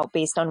women out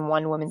based on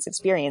one woman's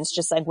experience,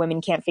 just like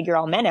women can't figure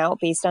all men out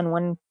based on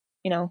one,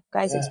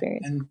 guy's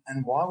experience.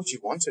 And why would you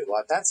want to?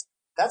 Like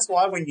that's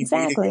why when you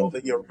meet a girl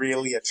that you're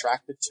really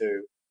attracted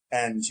to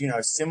and,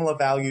 similar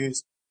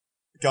values,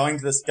 going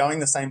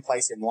the same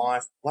place in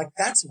life, like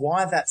that's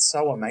why that's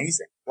so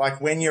amazing. Like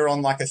when you're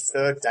on like a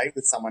third date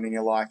with someone and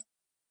you're like,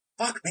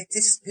 fuck man,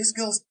 this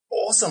girl's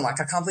awesome.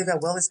 Like I can't believe how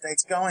well this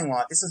date's going.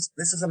 Like this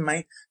is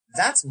amazing.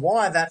 That's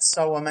why that's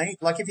so amazing.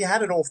 Like if you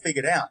had it all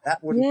figured out,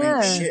 that wouldn't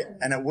be shit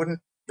and it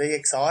wouldn't be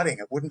exciting.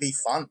 It wouldn't be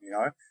fun,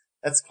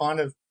 That's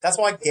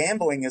why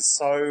gambling is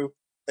so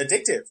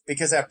addictive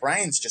because our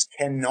brains just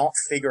cannot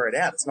figure it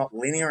out. It's not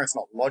linear. It's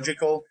not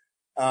logical.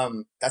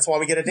 That's why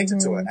we get addicted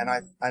to it. And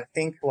I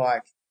think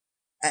like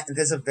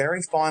there's a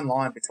very fine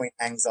line between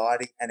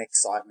anxiety and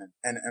excitement.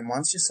 And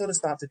once you sort of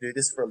start to do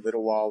this for a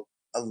little while,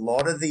 a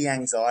lot of the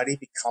anxiety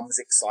becomes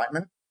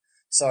excitement.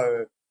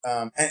 So,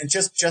 and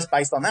just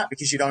based on that,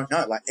 because you don't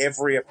know, like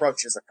every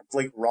approach is a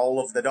complete roll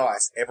of the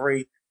dice.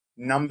 Every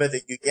number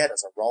that you get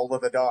is a roll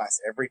of the dice.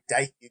 Every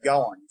date you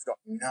go on, you've got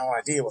no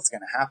idea what's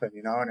going to happen,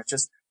 and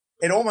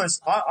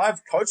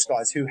I've coached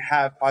guys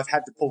I've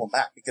had to pull them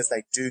back because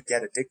they do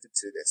get addicted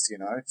to this,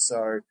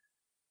 so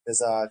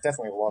there's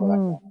definitely a lot of that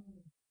going on.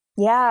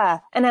 Yeah.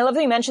 And I love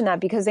that you mentioned that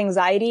because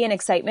anxiety and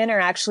excitement are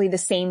actually the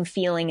same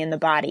feeling in the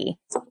body.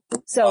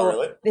 So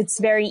really? It's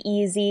very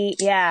easy.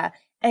 Yeah.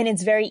 And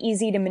it's very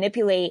easy to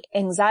manipulate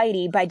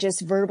anxiety by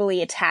just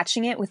verbally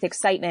attaching it with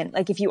excitement.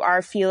 Like if you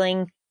are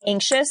feeling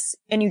anxious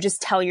and you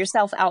just tell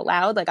yourself out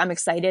loud, like, I'm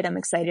excited,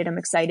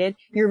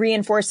 you're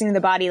reinforcing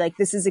the body, like,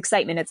 this is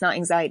excitement. It's not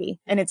anxiety.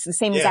 And it's the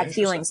same exact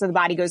feeling. So the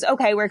body goes,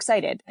 okay, we're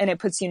excited. And it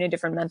puts you in a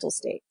different mental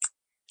state.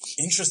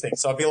 Interesting.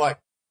 So it'd be like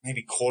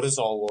maybe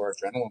cortisol or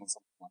adrenaline or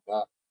something like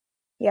that.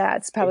 Yeah.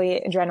 It's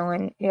probably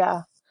adrenaline.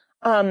 Yeah.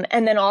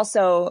 And then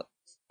also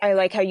I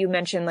like how you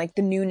mentioned like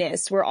the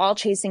newness. We're all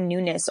chasing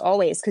newness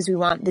always because we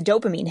want the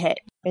dopamine hit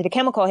or the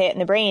chemical hit in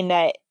the brain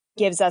that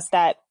gives us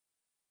that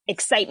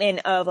excitement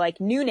of like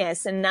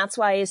newness. And that's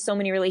why so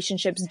many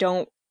relationships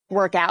don't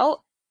work out.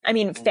 I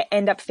mean,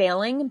 end up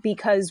failing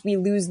because we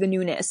lose the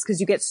newness because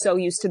you get so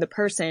used to the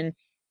person.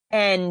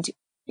 And,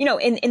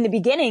 in the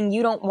beginning,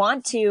 you don't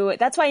want to,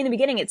 that's why in the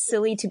beginning, it's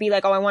silly to be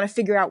like, oh, I want to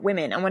figure out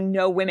women. I want to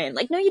know women.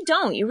 Like, no, you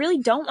don't. You really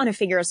don't want to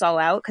figure us all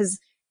out because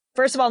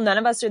first of all, none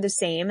of us are the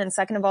same. And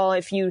second of all,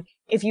 if you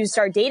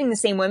start dating the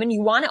same women,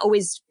 you want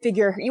to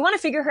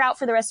figure her out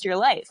for the rest of your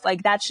life.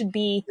 Like that should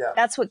be,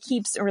 that's what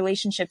keeps a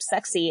relationship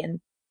sexy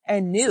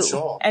and new.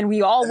 Sure. And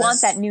we all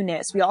want that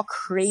newness. We all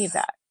crave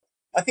that.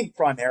 I think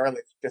primarily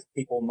it's just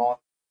people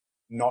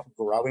not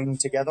growing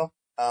together,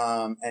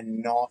 and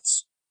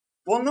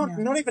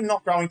not even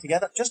not growing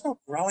together, just not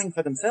growing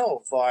for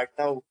themselves. Like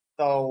they'll,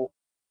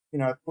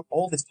 put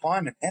all this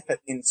time and effort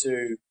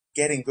into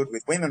getting good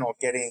with women or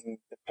getting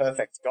the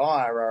perfect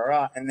guy,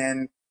 and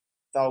then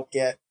they'll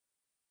get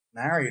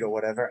married or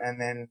whatever,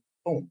 and then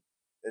boom,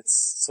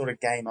 it's sort of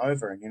game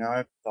over, and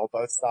they'll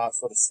both start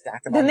sort of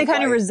stacking. Then they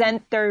kind of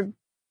resent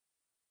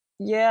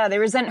they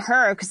resent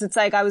her because it's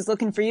like I was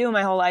looking for you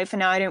my whole life, and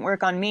now I didn't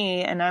work on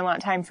me, and I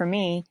want time for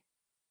me.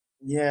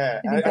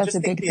 Yeah, I think that's a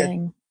big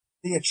thing.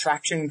 The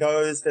attraction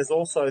goes. There's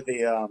also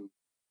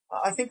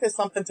I think there's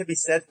something to be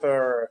said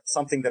for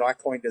something that I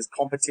coined as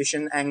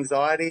competition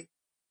anxiety.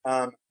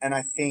 And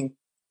I think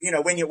you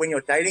know, when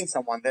you're dating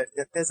someone, that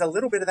there's a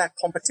little bit of that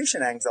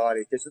competition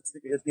anxiety because it's,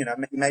 you know,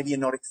 maybe you're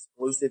not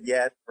exclusive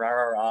yet, rah,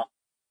 rah, rah.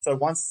 So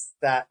once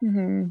that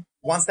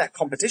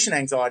competition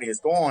anxiety is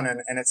gone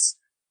and it's,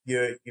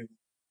 you're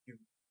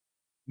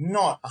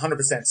not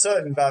 100%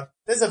 certain, but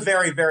there's a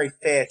very, very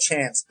fair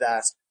chance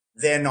that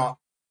they're not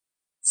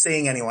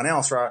seeing anyone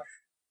else, right?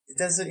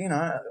 There's, you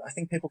know, I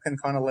think people can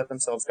kind of let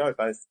themselves go,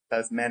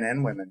 both men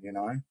and women, you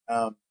know,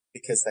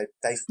 because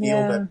they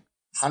feel that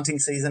hunting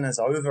season is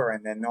over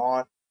and they're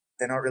not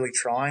really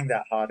trying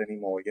that hard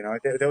anymore. You know,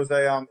 there was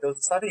a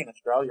study in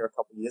Australia a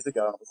couple of years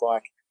ago, and it was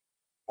like,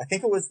 I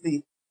think it was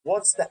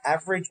what's the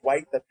average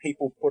weight that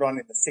people put on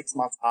in the 6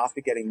 months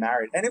after getting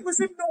married? And it was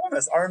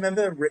enormous. I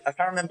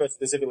can't remember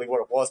specifically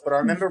what it was, but I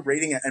remember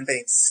reading it and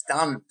being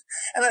stunned.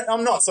 And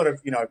I'm not sort of,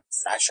 you know,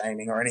 fat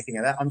shaming or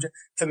anything like that.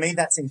 For me,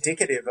 that's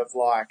indicative of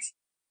like,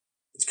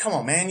 come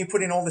on, man, you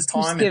put in all this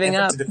time and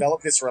effort to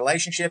develop this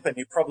relationship, and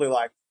you probably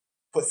like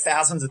put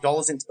thousands of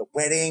dollars into the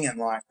wedding and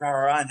like, rah,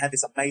 rah, rah, and had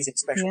this amazing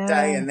special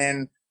day. And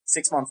then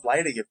 6 months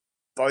later, you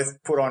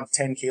both put on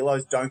 10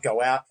 kilos, don't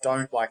go out,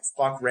 don't like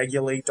fuck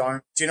regularly,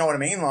 do you know what I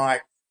mean?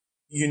 Like,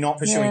 you're not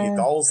pursuing your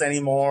goals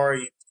anymore.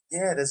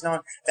 There's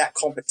no, that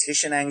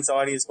competition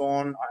anxiety is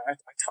gone.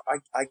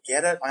 I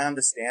get it. I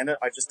understand it.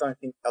 I just don't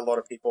think a lot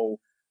of people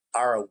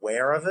are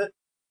aware of it.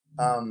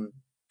 I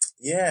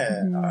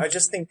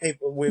just think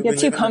people, we get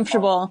too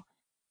comfortable.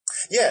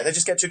 Yeah, they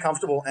just get too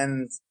comfortable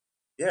and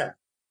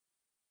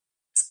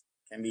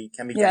can be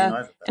game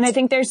over. And I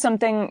think there's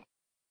something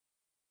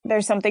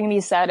to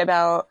be said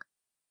about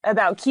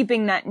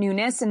keeping that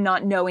newness and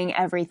not knowing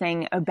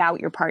everything about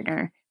your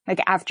partner. Like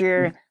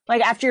after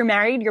you're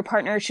married, your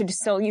partner there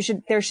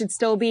should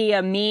still be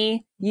a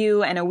me,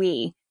 you, and a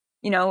we.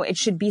 You know, it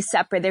should be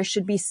separate. There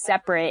should be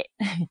separate.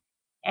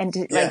 And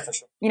for sure.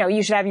 You know,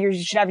 you should have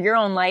your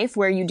own life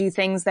where you do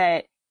things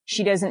that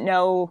she doesn't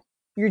know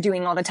you're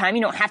doing all the time.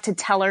 You don't have to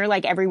tell her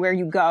like everywhere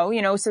you go,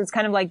 you know, so it's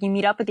kind of like you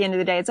meet up at the end of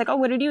the day. It's like, oh,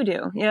 what did you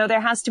do? You know,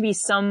 there has to be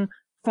some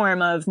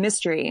form of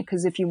mystery,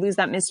 because if you lose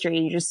that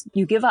mystery,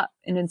 you give up,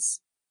 and there's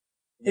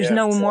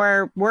no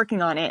more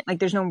working on it. Like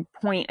there's no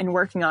point in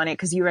working on it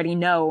because you already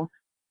know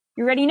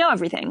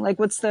everything. Like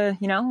what's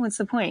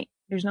the point?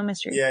 There's no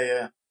mystery.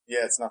 Yeah.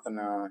 It's nothing.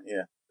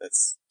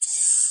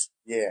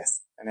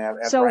 And our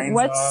brains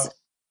are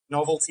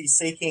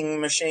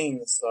novelty-seeking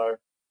machines. So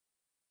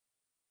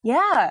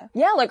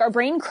like our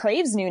brain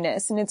craves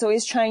newness, and it's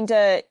always trying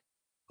to,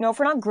 you know, if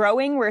we're not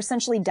growing, we're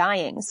essentially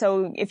dying.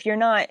 So if you're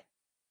not,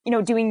 you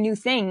know, doing new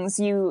things,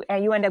 you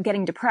end up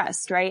getting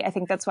depressed, right? I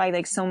think that's why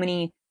like so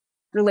many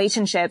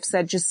relationships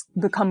that just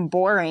become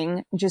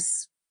boring are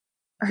just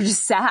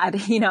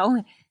sad, you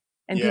know,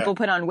 and people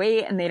put on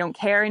weight and they don't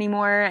care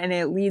anymore. And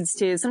it leads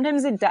to,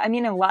 sometimes a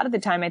lot of the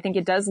time, I think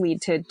it does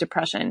lead to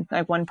depression,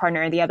 like one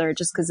partner or the other,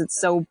 just because it's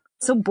so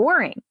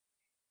boring.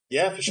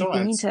 Yeah, for sure.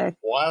 That's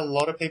why a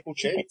lot of people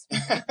cheat.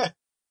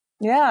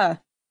 Yeah,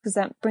 because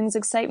that brings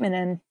excitement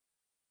in.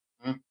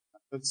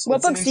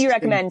 What books do you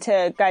recommend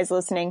to guys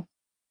listening?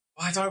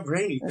 I don't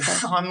read.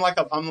 Okay. I'm like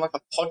a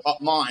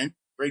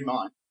read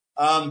mine.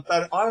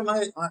 But I'm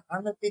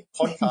a big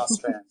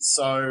podcast fan.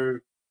 So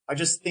I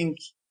just think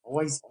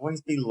always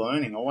be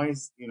learning,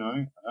 always, you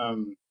know,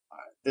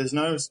 there's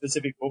no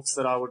specific books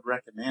that I would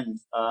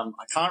recommend.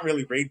 I can't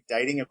really read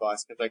dating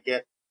advice because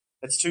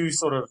it's too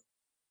sort of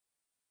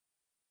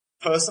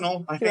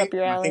personal, I think. Up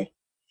your alley.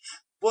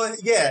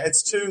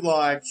 It's too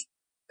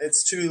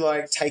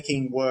like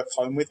taking work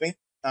home with me.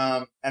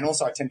 And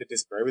also I tend to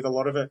disagree with a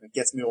lot of it. It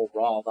gets me all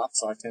riled up.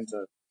 So I tend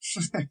to,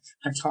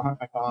 I can't.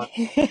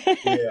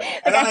 Yeah.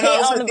 And I hate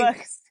all the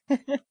books.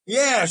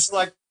 It's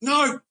like,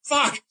 no,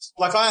 fuck.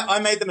 Like I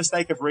made the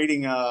mistake of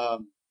reading, a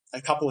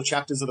couple of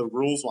chapters of the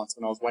rules once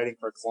when I was waiting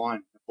for a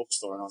client in a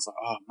bookstore, and I was like,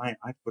 oh mate,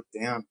 I put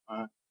down.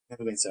 I've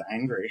never been so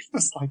angry.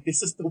 It's like,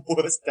 this is the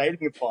worst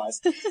dating advice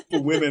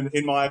for women,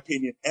 in my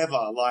opinion,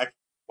 ever. Like,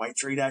 wait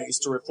 3 days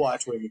to reply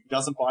to him. If he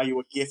doesn't buy you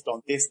a gift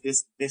on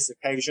this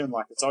occasion,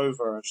 like it's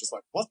over. And it's just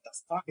like, what the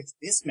fuck is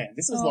this, man?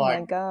 This is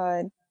my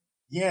God.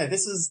 Yeah,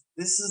 this is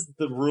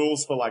the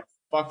rules for like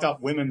fucked up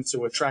women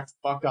to attract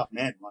fucked up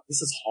men. Like,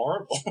 this is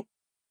horrible.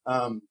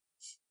 I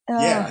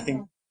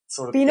think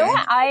sort of. But you know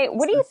what?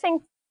 What do you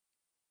think?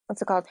 What's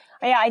it called?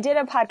 I did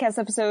a podcast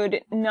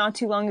episode not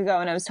too long ago,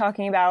 and I was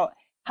talking about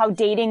how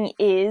dating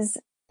is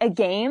a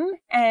game.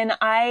 And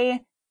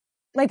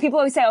people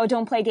always say, oh,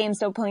 don't play games.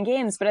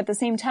 But at the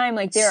same time,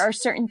 like, there are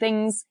certain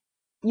things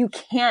you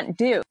can't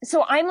do.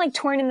 So I'm like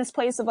torn in this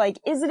place of like,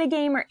 is it a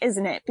game or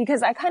isn't it?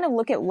 Because I kind of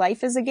look at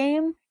life as a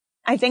game.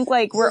 I think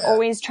like we're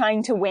always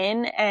trying to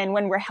win. And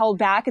when we're held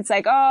back, it's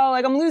like, oh,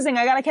 like I'm losing.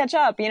 I got to catch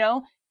up, you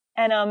know?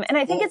 And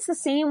I think it's the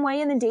same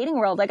way in the dating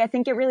world. Like, I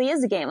think it really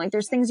is a game. Like,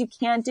 there's things you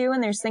can't do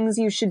and there's things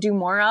you should do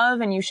more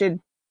of, and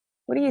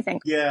what do you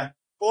think? Yeah.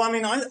 Well, I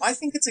mean, I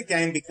think it's a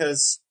game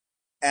because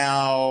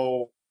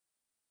I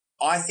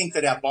think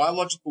that our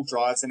biological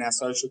drives and our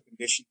social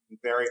conditioning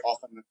very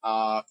often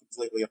are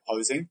completely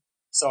opposing.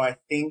 So I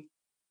think,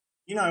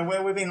 you know,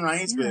 where we've been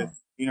raised with,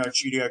 you know,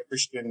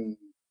 Judeo-Christian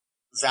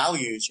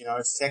values, you know,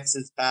 sex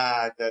is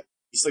bad, that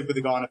you sleep with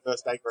a guy on a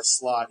first date, you're a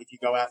slut. If you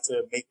go out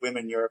to meet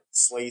women, you're a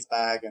sleaze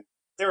bag. And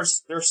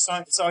there's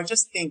so I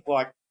just think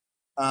like,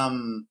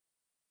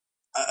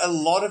 a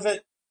lot of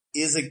it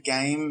is a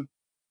game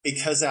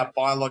because our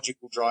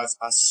biological drives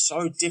are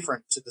so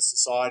different to the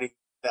society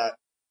that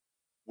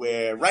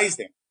we're raised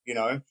in, you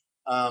know.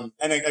 And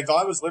a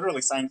guy was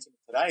literally saying to me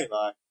today,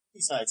 like,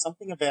 he said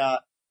something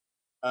about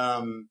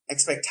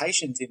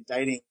expectations in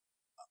dating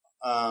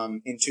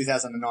in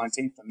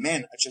 2019 for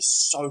men are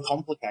just so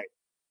complicated.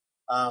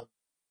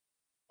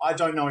 I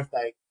don't know if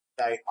they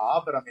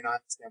are, but I mean, I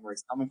understand where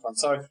he's coming from.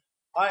 So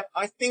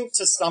I think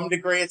to some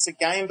degree it's a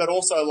game, but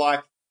also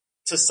like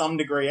to some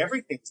degree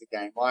everything's a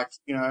game. Like,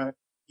 you know,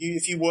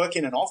 if you work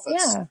in an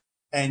office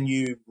and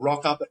you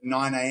rock up at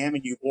 9 a.m.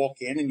 and you walk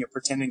in and you're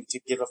pretending to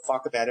give a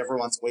fuck about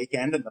everyone's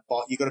weekend and the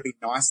boss, you got to be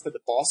nice to the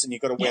boss and you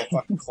got to wear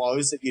fucking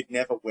clothes that you'd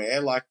never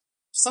wear. Like,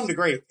 to some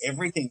degree,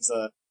 everything's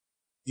a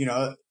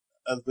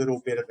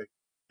little bit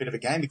of a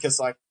game because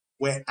like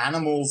we're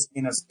animals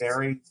in a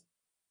very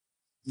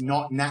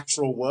not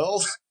natural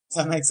world.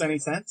 Does that make any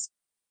sense?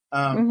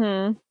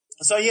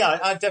 So yeah,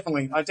 I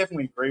definitely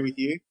agree with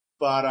you.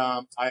 But,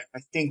 I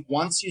think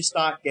once you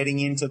start getting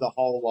into the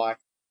whole, like,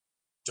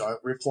 don't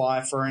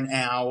reply for an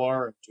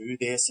hour and do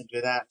this and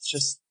do that, it's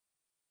just,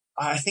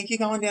 I think you're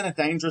going down a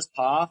dangerous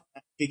path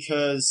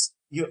because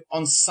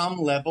on some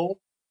level,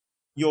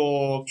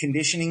 you're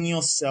conditioning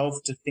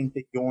yourself to think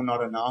that you're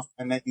not enough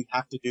and that you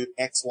have to do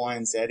X, Y,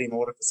 and Z in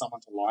order for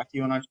someone to like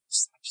you. And I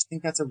just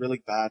think that's a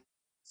really bad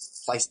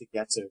place to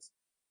get to.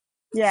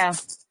 Yeah,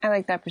 I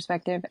like that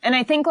perspective. And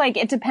I think like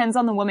it depends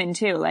on the woman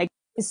too. Like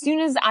as soon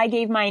as I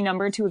gave my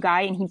number to a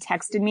guy and he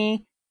texted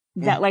me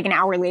that like an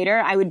hour later,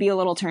 I would be a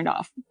little turned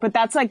off. But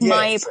that's like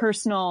my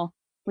personal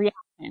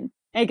reaction.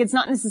 Like it's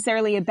not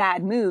necessarily a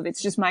bad move.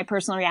 It's just my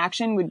personal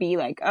reaction would be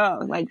like, oh,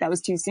 like that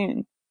was too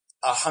soon.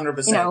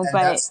 100%. You know,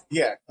 but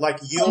like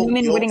you'll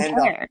wouldn't end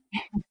care. up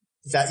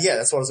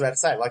that's what I was about to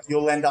say. Like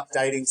you'll end up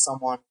dating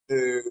someone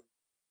who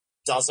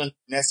doesn't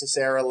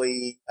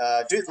necessarily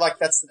do like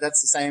that's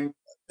the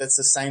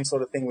same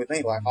sort of thing with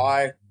me. Like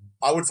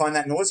I would find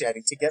that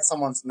nauseating to get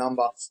someone's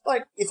number.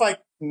 Like if I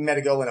met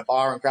a girl in a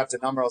bar and grabbed her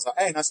number, I was like,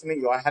 hey, nice to meet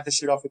you. I had to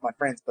shoot off with my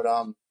friends, but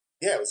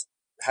it was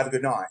have a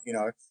good night, you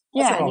know.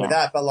 Nothing wrong with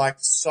that. But like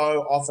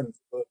so often,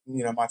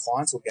 you know, my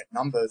clients will get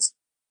numbers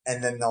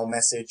and then they'll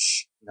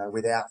message, you know,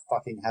 without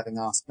fucking having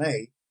asked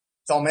me.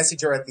 So I'll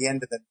message her at the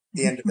end of the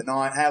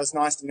night. Hey, it was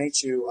nice to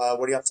meet you.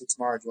 What are you up to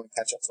tomorrow? Do you want to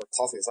catch up for a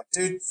coffee? It's like,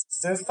 dude,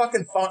 it's her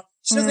fucking phone.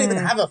 She doesn't even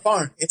have a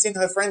phone. It's in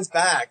her friend's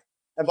bag.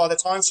 And by the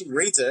time she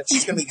reads it,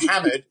 she's going to be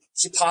hammered.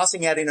 She's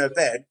passing out in her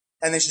bed.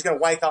 And then she's going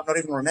to wake up, not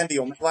even remember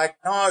you. Like,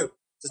 no,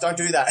 just don't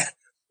do that.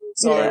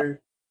 So.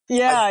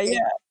 Yeah.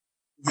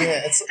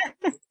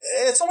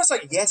 It's almost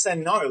like yes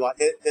and no. Like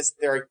it's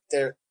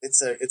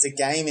a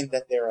game in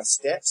that there are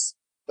steps,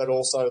 but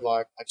also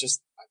like I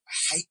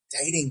hate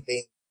dating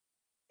being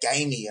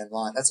gamey and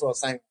like that's what I was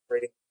saying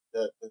reading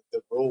the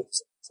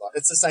rules.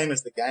 It's the same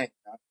as the game.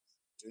 You know?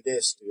 Do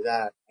this, do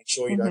that. Make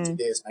sure you don't do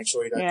this. Make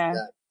sure you don't do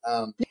that.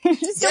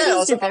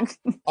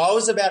 I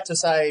was about to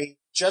say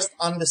just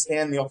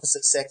understand the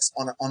opposite sex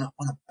on a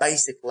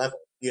basic level.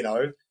 You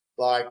know,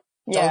 like.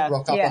 Don't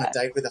rock up on a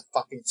date with a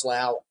fucking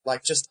flower.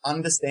 Like, just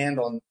understand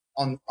on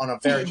a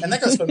very, and that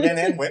goes for men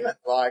and women.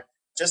 Like,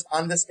 just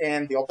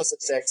understand the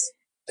opposite sex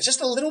just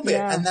a little bit,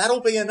 and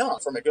that'll be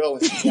enough from a girl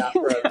and she's out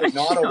for a good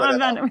night or whatever. I've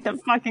done it with a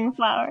fucking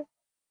flower.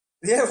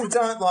 Yeah, we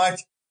don't like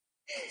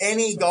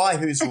any guy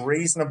who's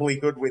reasonably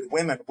good with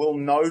women will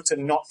know to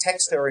not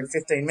text her in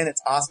 15 minutes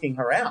asking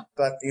her out.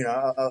 But you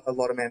know, a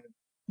lot of men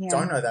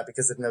don't know that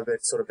because they've never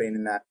sort of been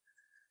in that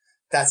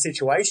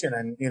situation.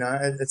 And, you know,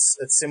 it's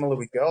similar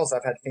with girls.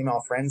 I've had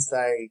female friends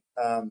say,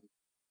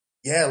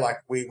 like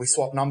we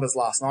swapped numbers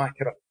last night.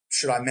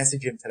 Should I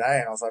message him today?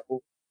 And I was like,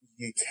 well,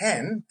 you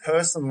can.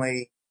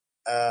 Personally,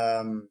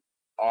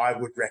 I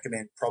would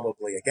recommend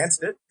probably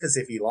against it because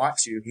if he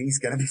likes you, he's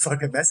going to be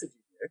fucking messaging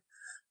you.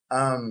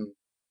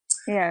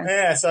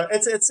 So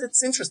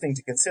it's interesting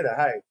to consider,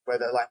 hey,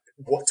 whether like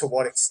to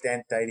what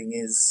extent dating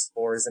is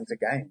or isn't a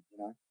game, you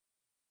know?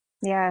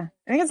 Yeah,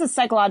 I think it's a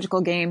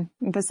psychological game.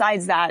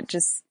 Besides that,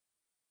 just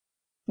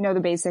know the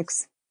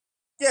basics.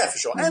 Yeah, for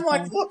sure. And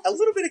like, look, a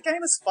little bit of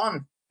game is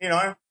fun. You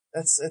know,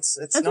 it's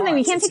That's the thing.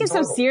 We can't take it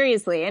so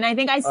seriously. And I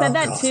think I said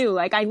that too.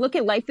 Like, I look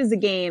at life as a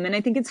game, and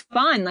I think it's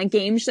fun. Like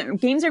games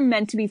are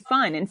meant to be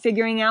fun, and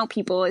figuring out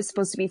people is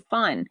supposed to be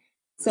fun.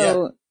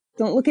 So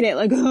don't look at it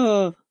like,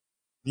 oh.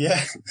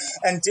 Yeah,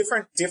 and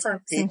different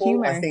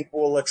people, I think,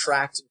 will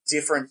attract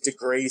different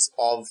degrees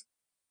of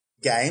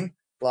game.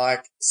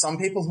 Like some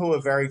people who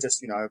are very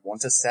just, you know,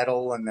 want to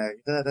settle and they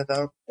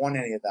don't want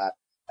any of that.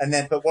 And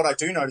then, but what I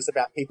do notice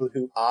about people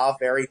who are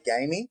very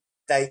gamey,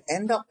 they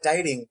end up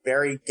dating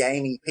very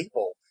gamey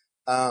people.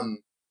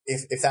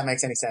 If that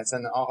makes any sense.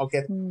 And I'll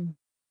get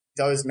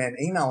those men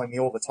emailing me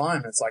all the time.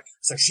 And it's like,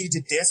 so she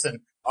did this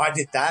and I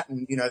did that.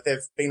 And, you know,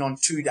 they've been on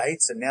 2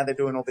 dates and now they're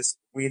doing all this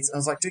weird. And I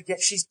was like, dude,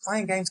 she's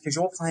playing games because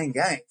you're playing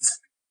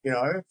games, you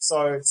know?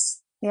 So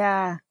it's,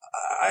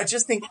 I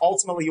just think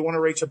ultimately you want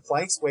to reach a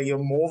place where you're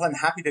more than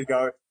happy to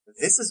go,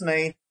 this is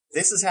me.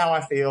 This is how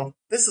I feel.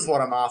 This is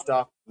what I'm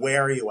after.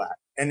 Where are you at?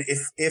 And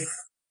if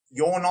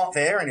you're not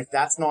there and if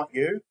that's not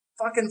you,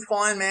 fucking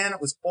fine, man.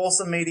 It was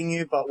awesome meeting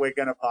you, but we're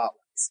going to part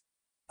ways.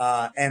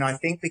 And I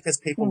think because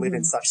people live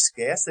in such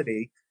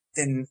scarcity,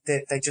 then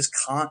they just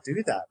can't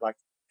do that. Like,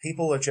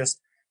 people are just,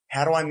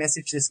 how do I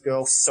message this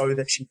girl so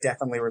that she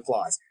definitely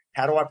replies?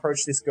 How do I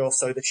approach this girl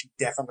so that she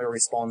definitely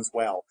responds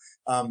well?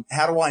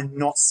 How do I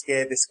not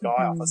scare this guy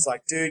off? It's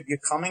like, dude, you're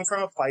coming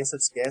from a place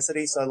of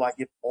scarcity, so like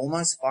you've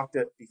almost fucked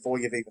it before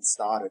you've even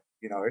started,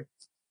 you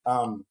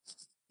know?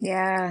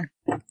 Yeah.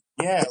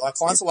 Yeah, like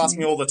clients will ask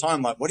me all the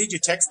time, like, what did you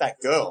text that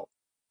girl?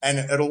 And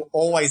it'll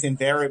always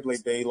invariably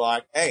be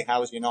like, hey, how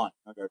was your night?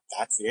 I go,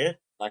 that's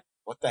it? Like,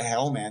 what the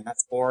hell, man?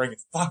 That's boring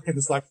as fuck. And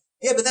it's like,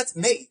 yeah, but that's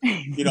me,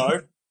 you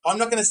know? I'm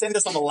not going to send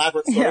her some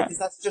elaborate story because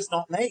that's just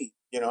not me,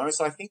 you know?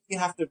 So I think you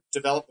have to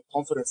develop the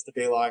confidence to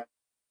be like,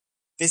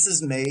 this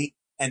is me,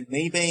 and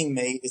me being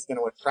me is going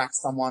to attract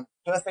someone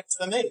perfect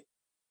for me.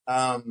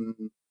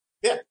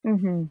 Yeah.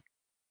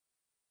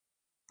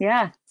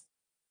 Yeah.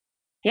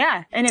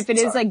 Yeah. And if it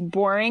is like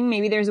boring,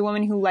 maybe there's a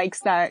woman who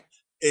likes that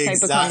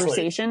type of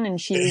conversation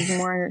and she's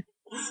more,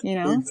 you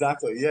know?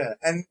 Exactly, yeah.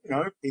 And, you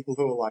know, people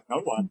who are like,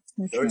 no, I'm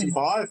 35,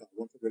 I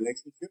want a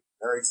relationship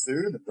very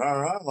soon,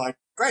 and like,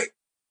 great.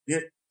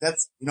 You're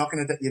not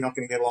going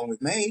to get along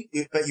with me,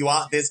 but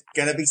there's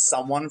going to be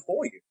someone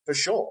for you, for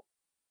sure.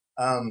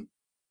 But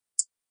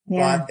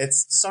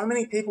it's so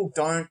many people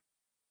don't,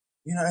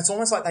 you know, it's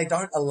almost like they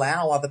don't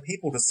allow other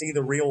people to see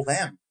the real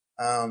them.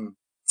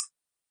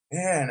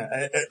 Yeah,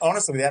 and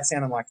honestly, without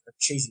sounding like a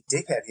cheesy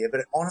dickhead here,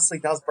 but it honestly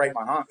does break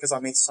my heart because I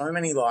meet so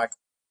many like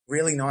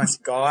really nice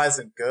guys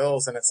and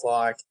girls, and it's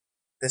like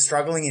they're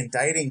struggling in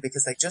dating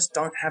because they just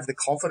don't have the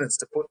confidence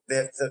to put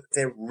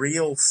their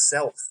real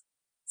self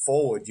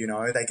forward. You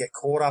know, they get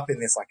caught up in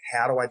this like,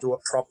 how do I do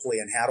it properly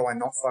and how do I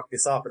not fuck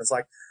this up? And it's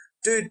like,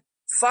 dude,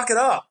 fuck it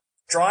up.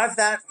 Drive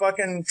that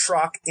fucking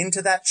truck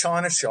into that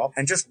china shop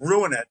and just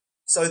ruin it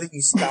so that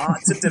you start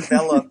to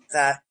develop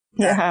that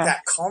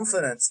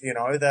confidence, you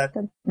know, that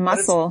the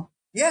muscle.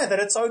 That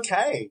it's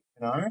okay,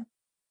 you know.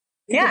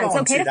 It's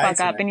okay to fuck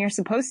up, and you're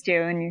supposed to,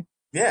 and you.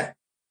 Yeah,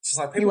 it's just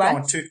like people go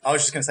on I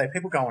was just gonna say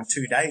people go on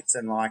 2 dates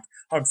and like,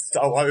 I'm so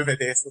over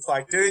this. It's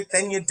like, dude,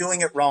 then you're doing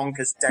it wrong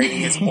because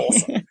dating is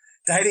awesome.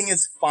 Dating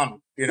is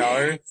fun, you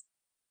know.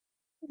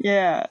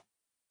 Yeah.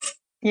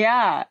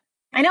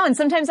 I know, and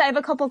sometimes I have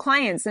a couple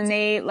clients and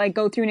they like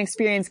go through an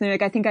experience and they're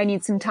like, I think I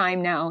need some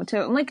time now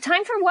I'm like,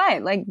 time for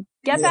what? Like,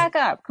 get back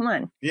up. Come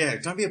on. Yeah,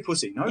 don't be a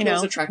pussy. No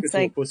girl's attracted to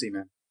a pussy,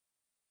 man.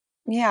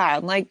 Yeah,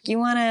 like you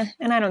wanna,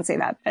 and I don't say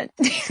that, but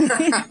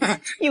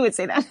you would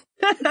say that.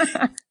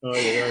 Oh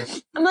yeah.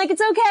 I'm like,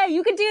 it's okay.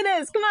 You can do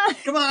this. Come on.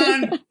 Come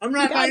on. I'm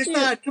right by your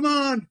side. Come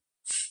on.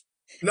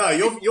 No,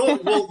 you're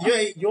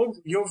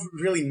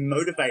really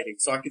motivating.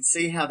 So I could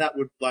see how that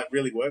would like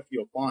really work for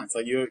your clients.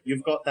 Like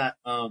you've got that,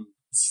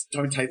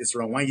 don't take this the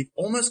wrong way. You've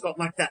almost got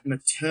like that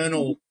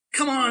maternal,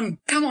 come on,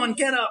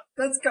 get up,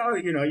 let's go.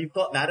 You know, you've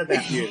got that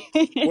about you.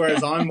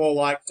 Whereas I'm more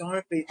like,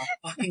 don't be a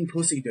fucking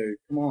pussy, dude.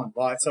 Come on.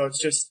 Like, so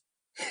it's just,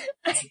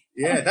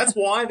 that's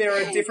why there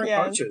are different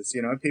coaches.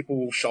 You know, people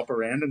will shop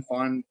around and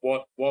find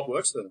what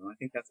works for them. I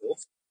think that's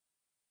awesome.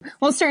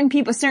 Well, certain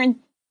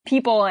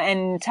people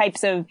and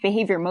types of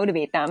behavior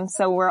motivate them.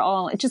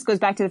 So it just goes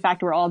back to the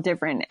fact we're all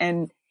different.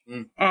 And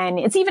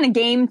it's even a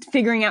game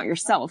figuring out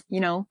yourself, you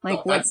know,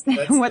 like what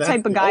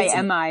type of guy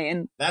am I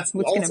and that's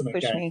what's going to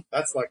push game. me.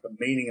 That's like the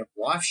meaning of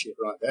life shit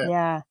right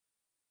there.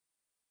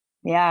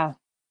 Yeah.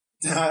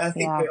 I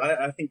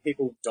think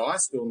people die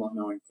still not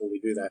knowing fully,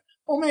 do that.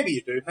 Or maybe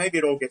you do. Maybe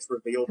it all gets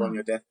revealed on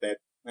your deathbed.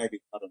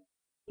 Maybe. I don't know.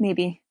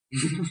 Maybe.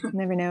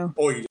 Never know.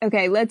 Or you do.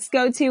 Okay, let's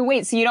go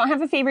to, so you don't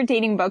have a favorite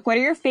dating book. What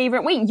are your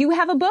favorite, you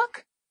have a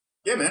book?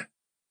 Yeah, man.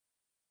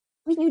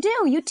 Wait, you do?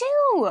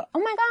 Oh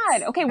my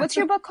God. Okay, what's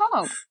your book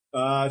called?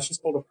 It's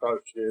just called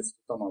Approach. It's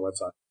on my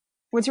website.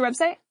 What's your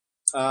website?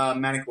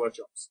 Manic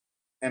Workshops.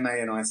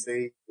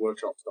 MANIC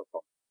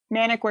workshops.com.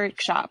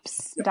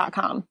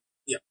 manicworkshops.com.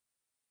 Yep.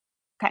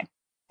 Okay.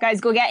 Guys,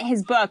 go get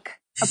his book,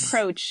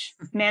 Approach,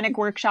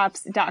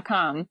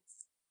 manicworkshops.com.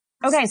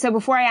 Okay, so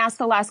before I ask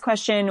the last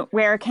question,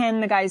 where can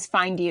the guys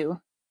find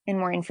you and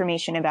more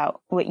information about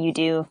what you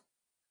do?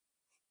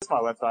 It's my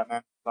website,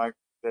 man. Like,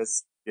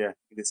 there's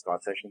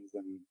Skype sessions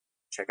and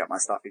check out my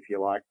stuff if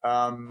you like.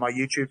 My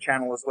YouTube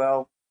channel as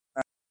well.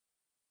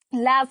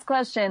 Last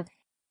question.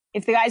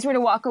 If the guys were to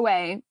walk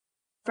away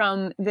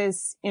from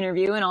this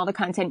interview and all the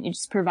content you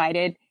just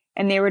provided,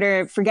 and they were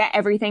to forget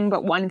everything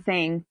but one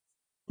thing,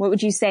 what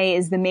would you say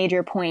is the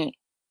major point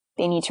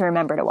they need to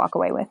remember to walk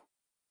away with?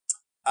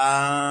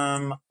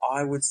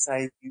 I would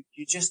say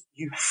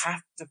you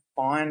have to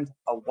find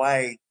a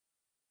way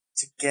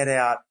to get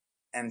out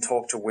and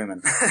talk to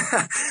women.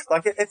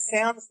 Like it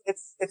sounds,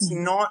 it's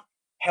not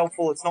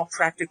helpful. It's not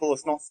practical.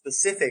 It's not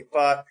specific,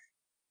 but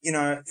you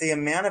know, the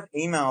amount of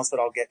emails that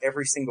I'll get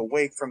every single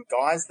week from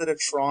guys that are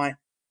trying,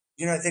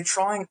 you know, they're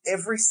trying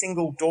every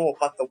single door,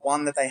 but the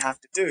one that they have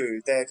to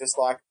do, they're just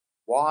like,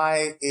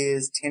 why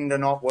is Tinder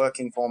not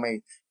working for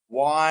me?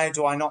 Why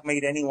do I not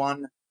meet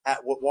anyone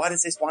why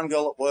does this one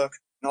girl at work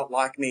not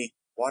like me?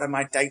 Why do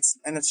my dates?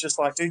 And it's just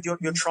like, dude, you're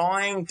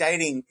trying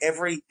dating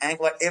every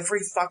angle, like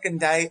every fucking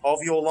day of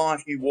your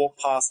life. You walk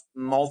past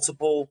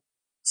multiple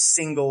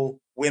single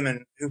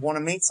women who want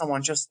to meet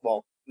someone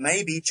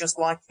maybe just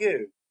like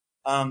you.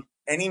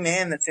 Any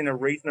man that's in a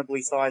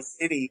reasonably sized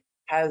city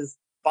has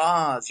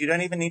bars. You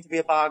don't even need to be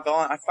a bar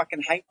guy. I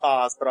fucking hate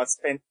bars, but I've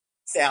spent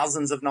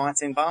thousands of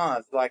nights in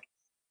bars. Like,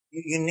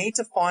 you need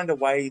to find a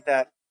way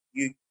that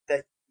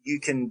you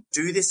can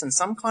do this in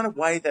some kind of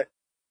way that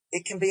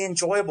it can be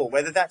enjoyable,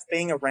 whether that's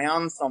being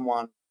around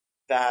someone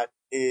that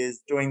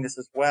is doing this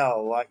as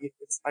well. Like,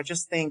 I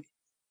just think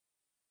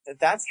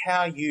that's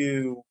how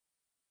you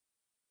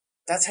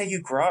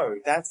grow.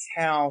 That's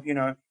how,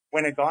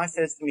 when a guy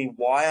says to me,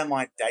 why are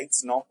my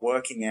dates not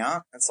working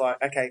out? It's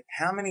like, okay,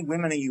 how many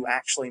women are you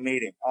actually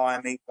meeting? Oh, I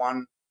meet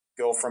one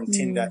girl from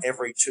Tinder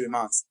every 2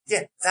 months.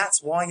 Yeah,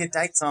 that's why your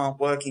dates aren't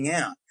working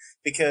out,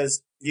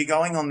 because you're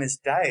going on this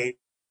date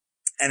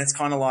and it's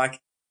kind of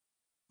like,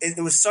 it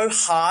was so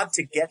hard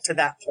to get to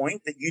that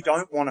point that you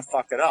don't want to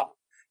fuck it up.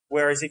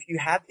 Whereas if you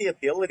had the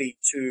ability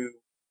to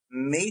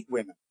meet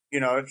women,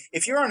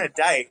 if you're on a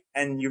date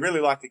and you really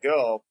like the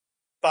girl,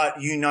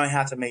 but you know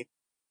how to meet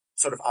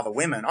sort of other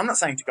women. I'm not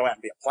saying to go out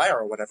and be a player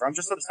or whatever. I'm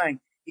just sort of saying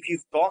if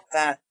you've got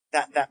that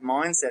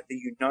mindset that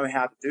you know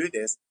how to do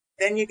this,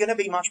 then you're going to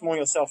be much more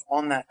yourself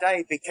on that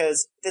date,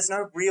 because there's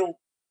no real,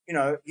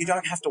 you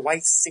don't have to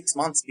wait 6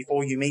 months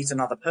before you meet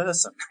another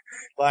person.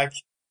 Like,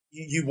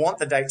 you want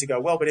the date to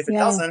go well, but if it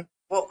doesn't,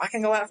 well, I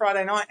can go out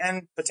Friday night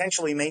and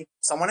potentially meet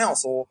someone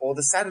else, or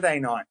the Saturday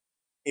night.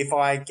 If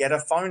I get a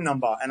phone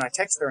number and I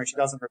text her and she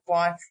doesn't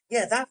reply,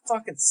 yeah, that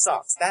fucking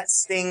sucks. That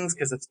stings,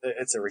 because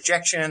it's a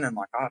rejection, and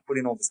like, I put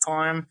in all this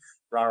time,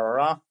 rah, rah,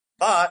 rah.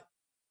 But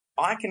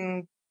I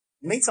can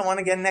meet someone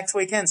again next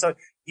weekend. So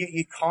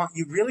you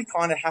really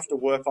kind of have to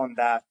work on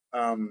that.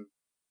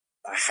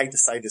 I hate to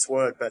say this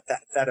word, but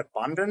that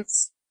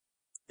abundance,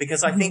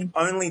 because I think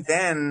only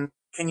then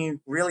can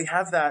you really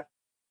have that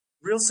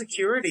real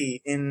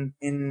security in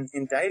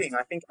dating.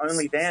 I think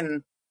only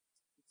then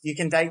you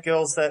can date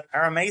girls that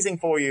are amazing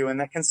for you and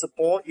that can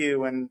support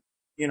you and,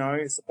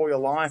 support your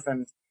life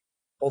and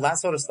all that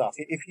sort of stuff.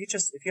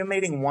 If you're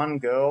meeting one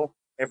girl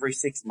every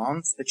 6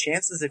 months, the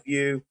chances of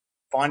you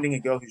finding a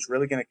girl who's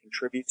really going to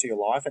contribute to your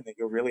life and that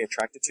you're really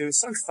attracted to is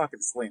so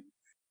fucking slim.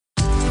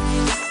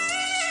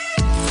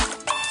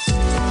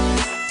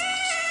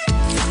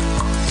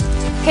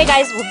 Okay,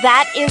 guys, well,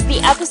 that is the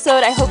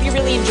episode. I hope you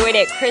really enjoyed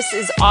it. Chris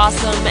is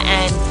awesome,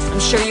 and I'm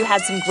sure you had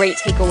some great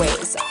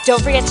takeaways.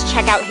 Don't forget to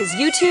check out his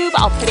YouTube.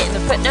 I'll put it in the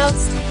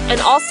footnotes. And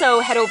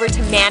also head over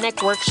to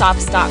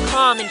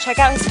manacworkshops.com and check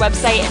out his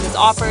website and his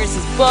offers,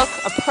 his book,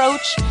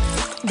 Approach,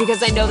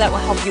 because I know that will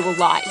help you a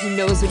lot. He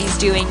knows what he's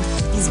doing.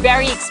 He's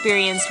very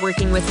experienced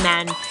working with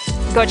men.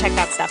 Go check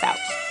that stuff out.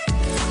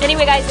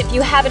 Anyway, guys, if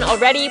you haven't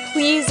already,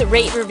 please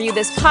rate and review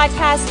this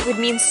podcast. It would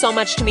mean so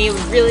much to me. It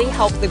would really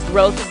help the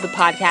growth of the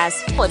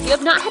podcast. Well, if you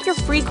have not had your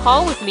free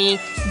call with me,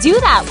 do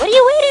that. What are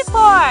you waiting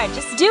for?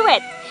 Just do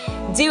it.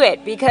 Do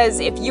it, because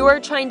if you are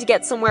trying to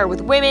get somewhere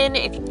with women,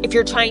 if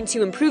you're trying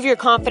to improve your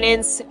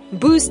confidence,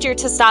 boost your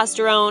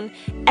testosterone,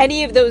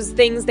 any of those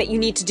things that you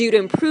need to do to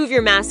improve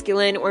your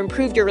masculine or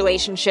improve your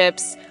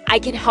relationships, I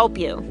can help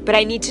you. But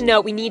we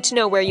need to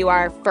know where you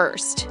are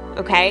first,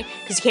 okay?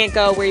 Because you can't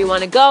go where you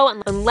want to go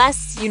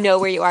unless you know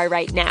where you are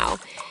right now.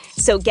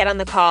 So get on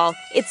the call.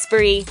 It's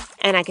free,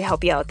 and I can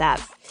help you out with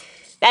that.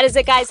 That is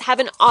it, guys. Have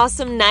an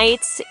awesome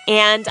night,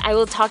 and I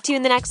will talk to you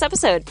in the next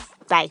episode.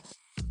 Bye.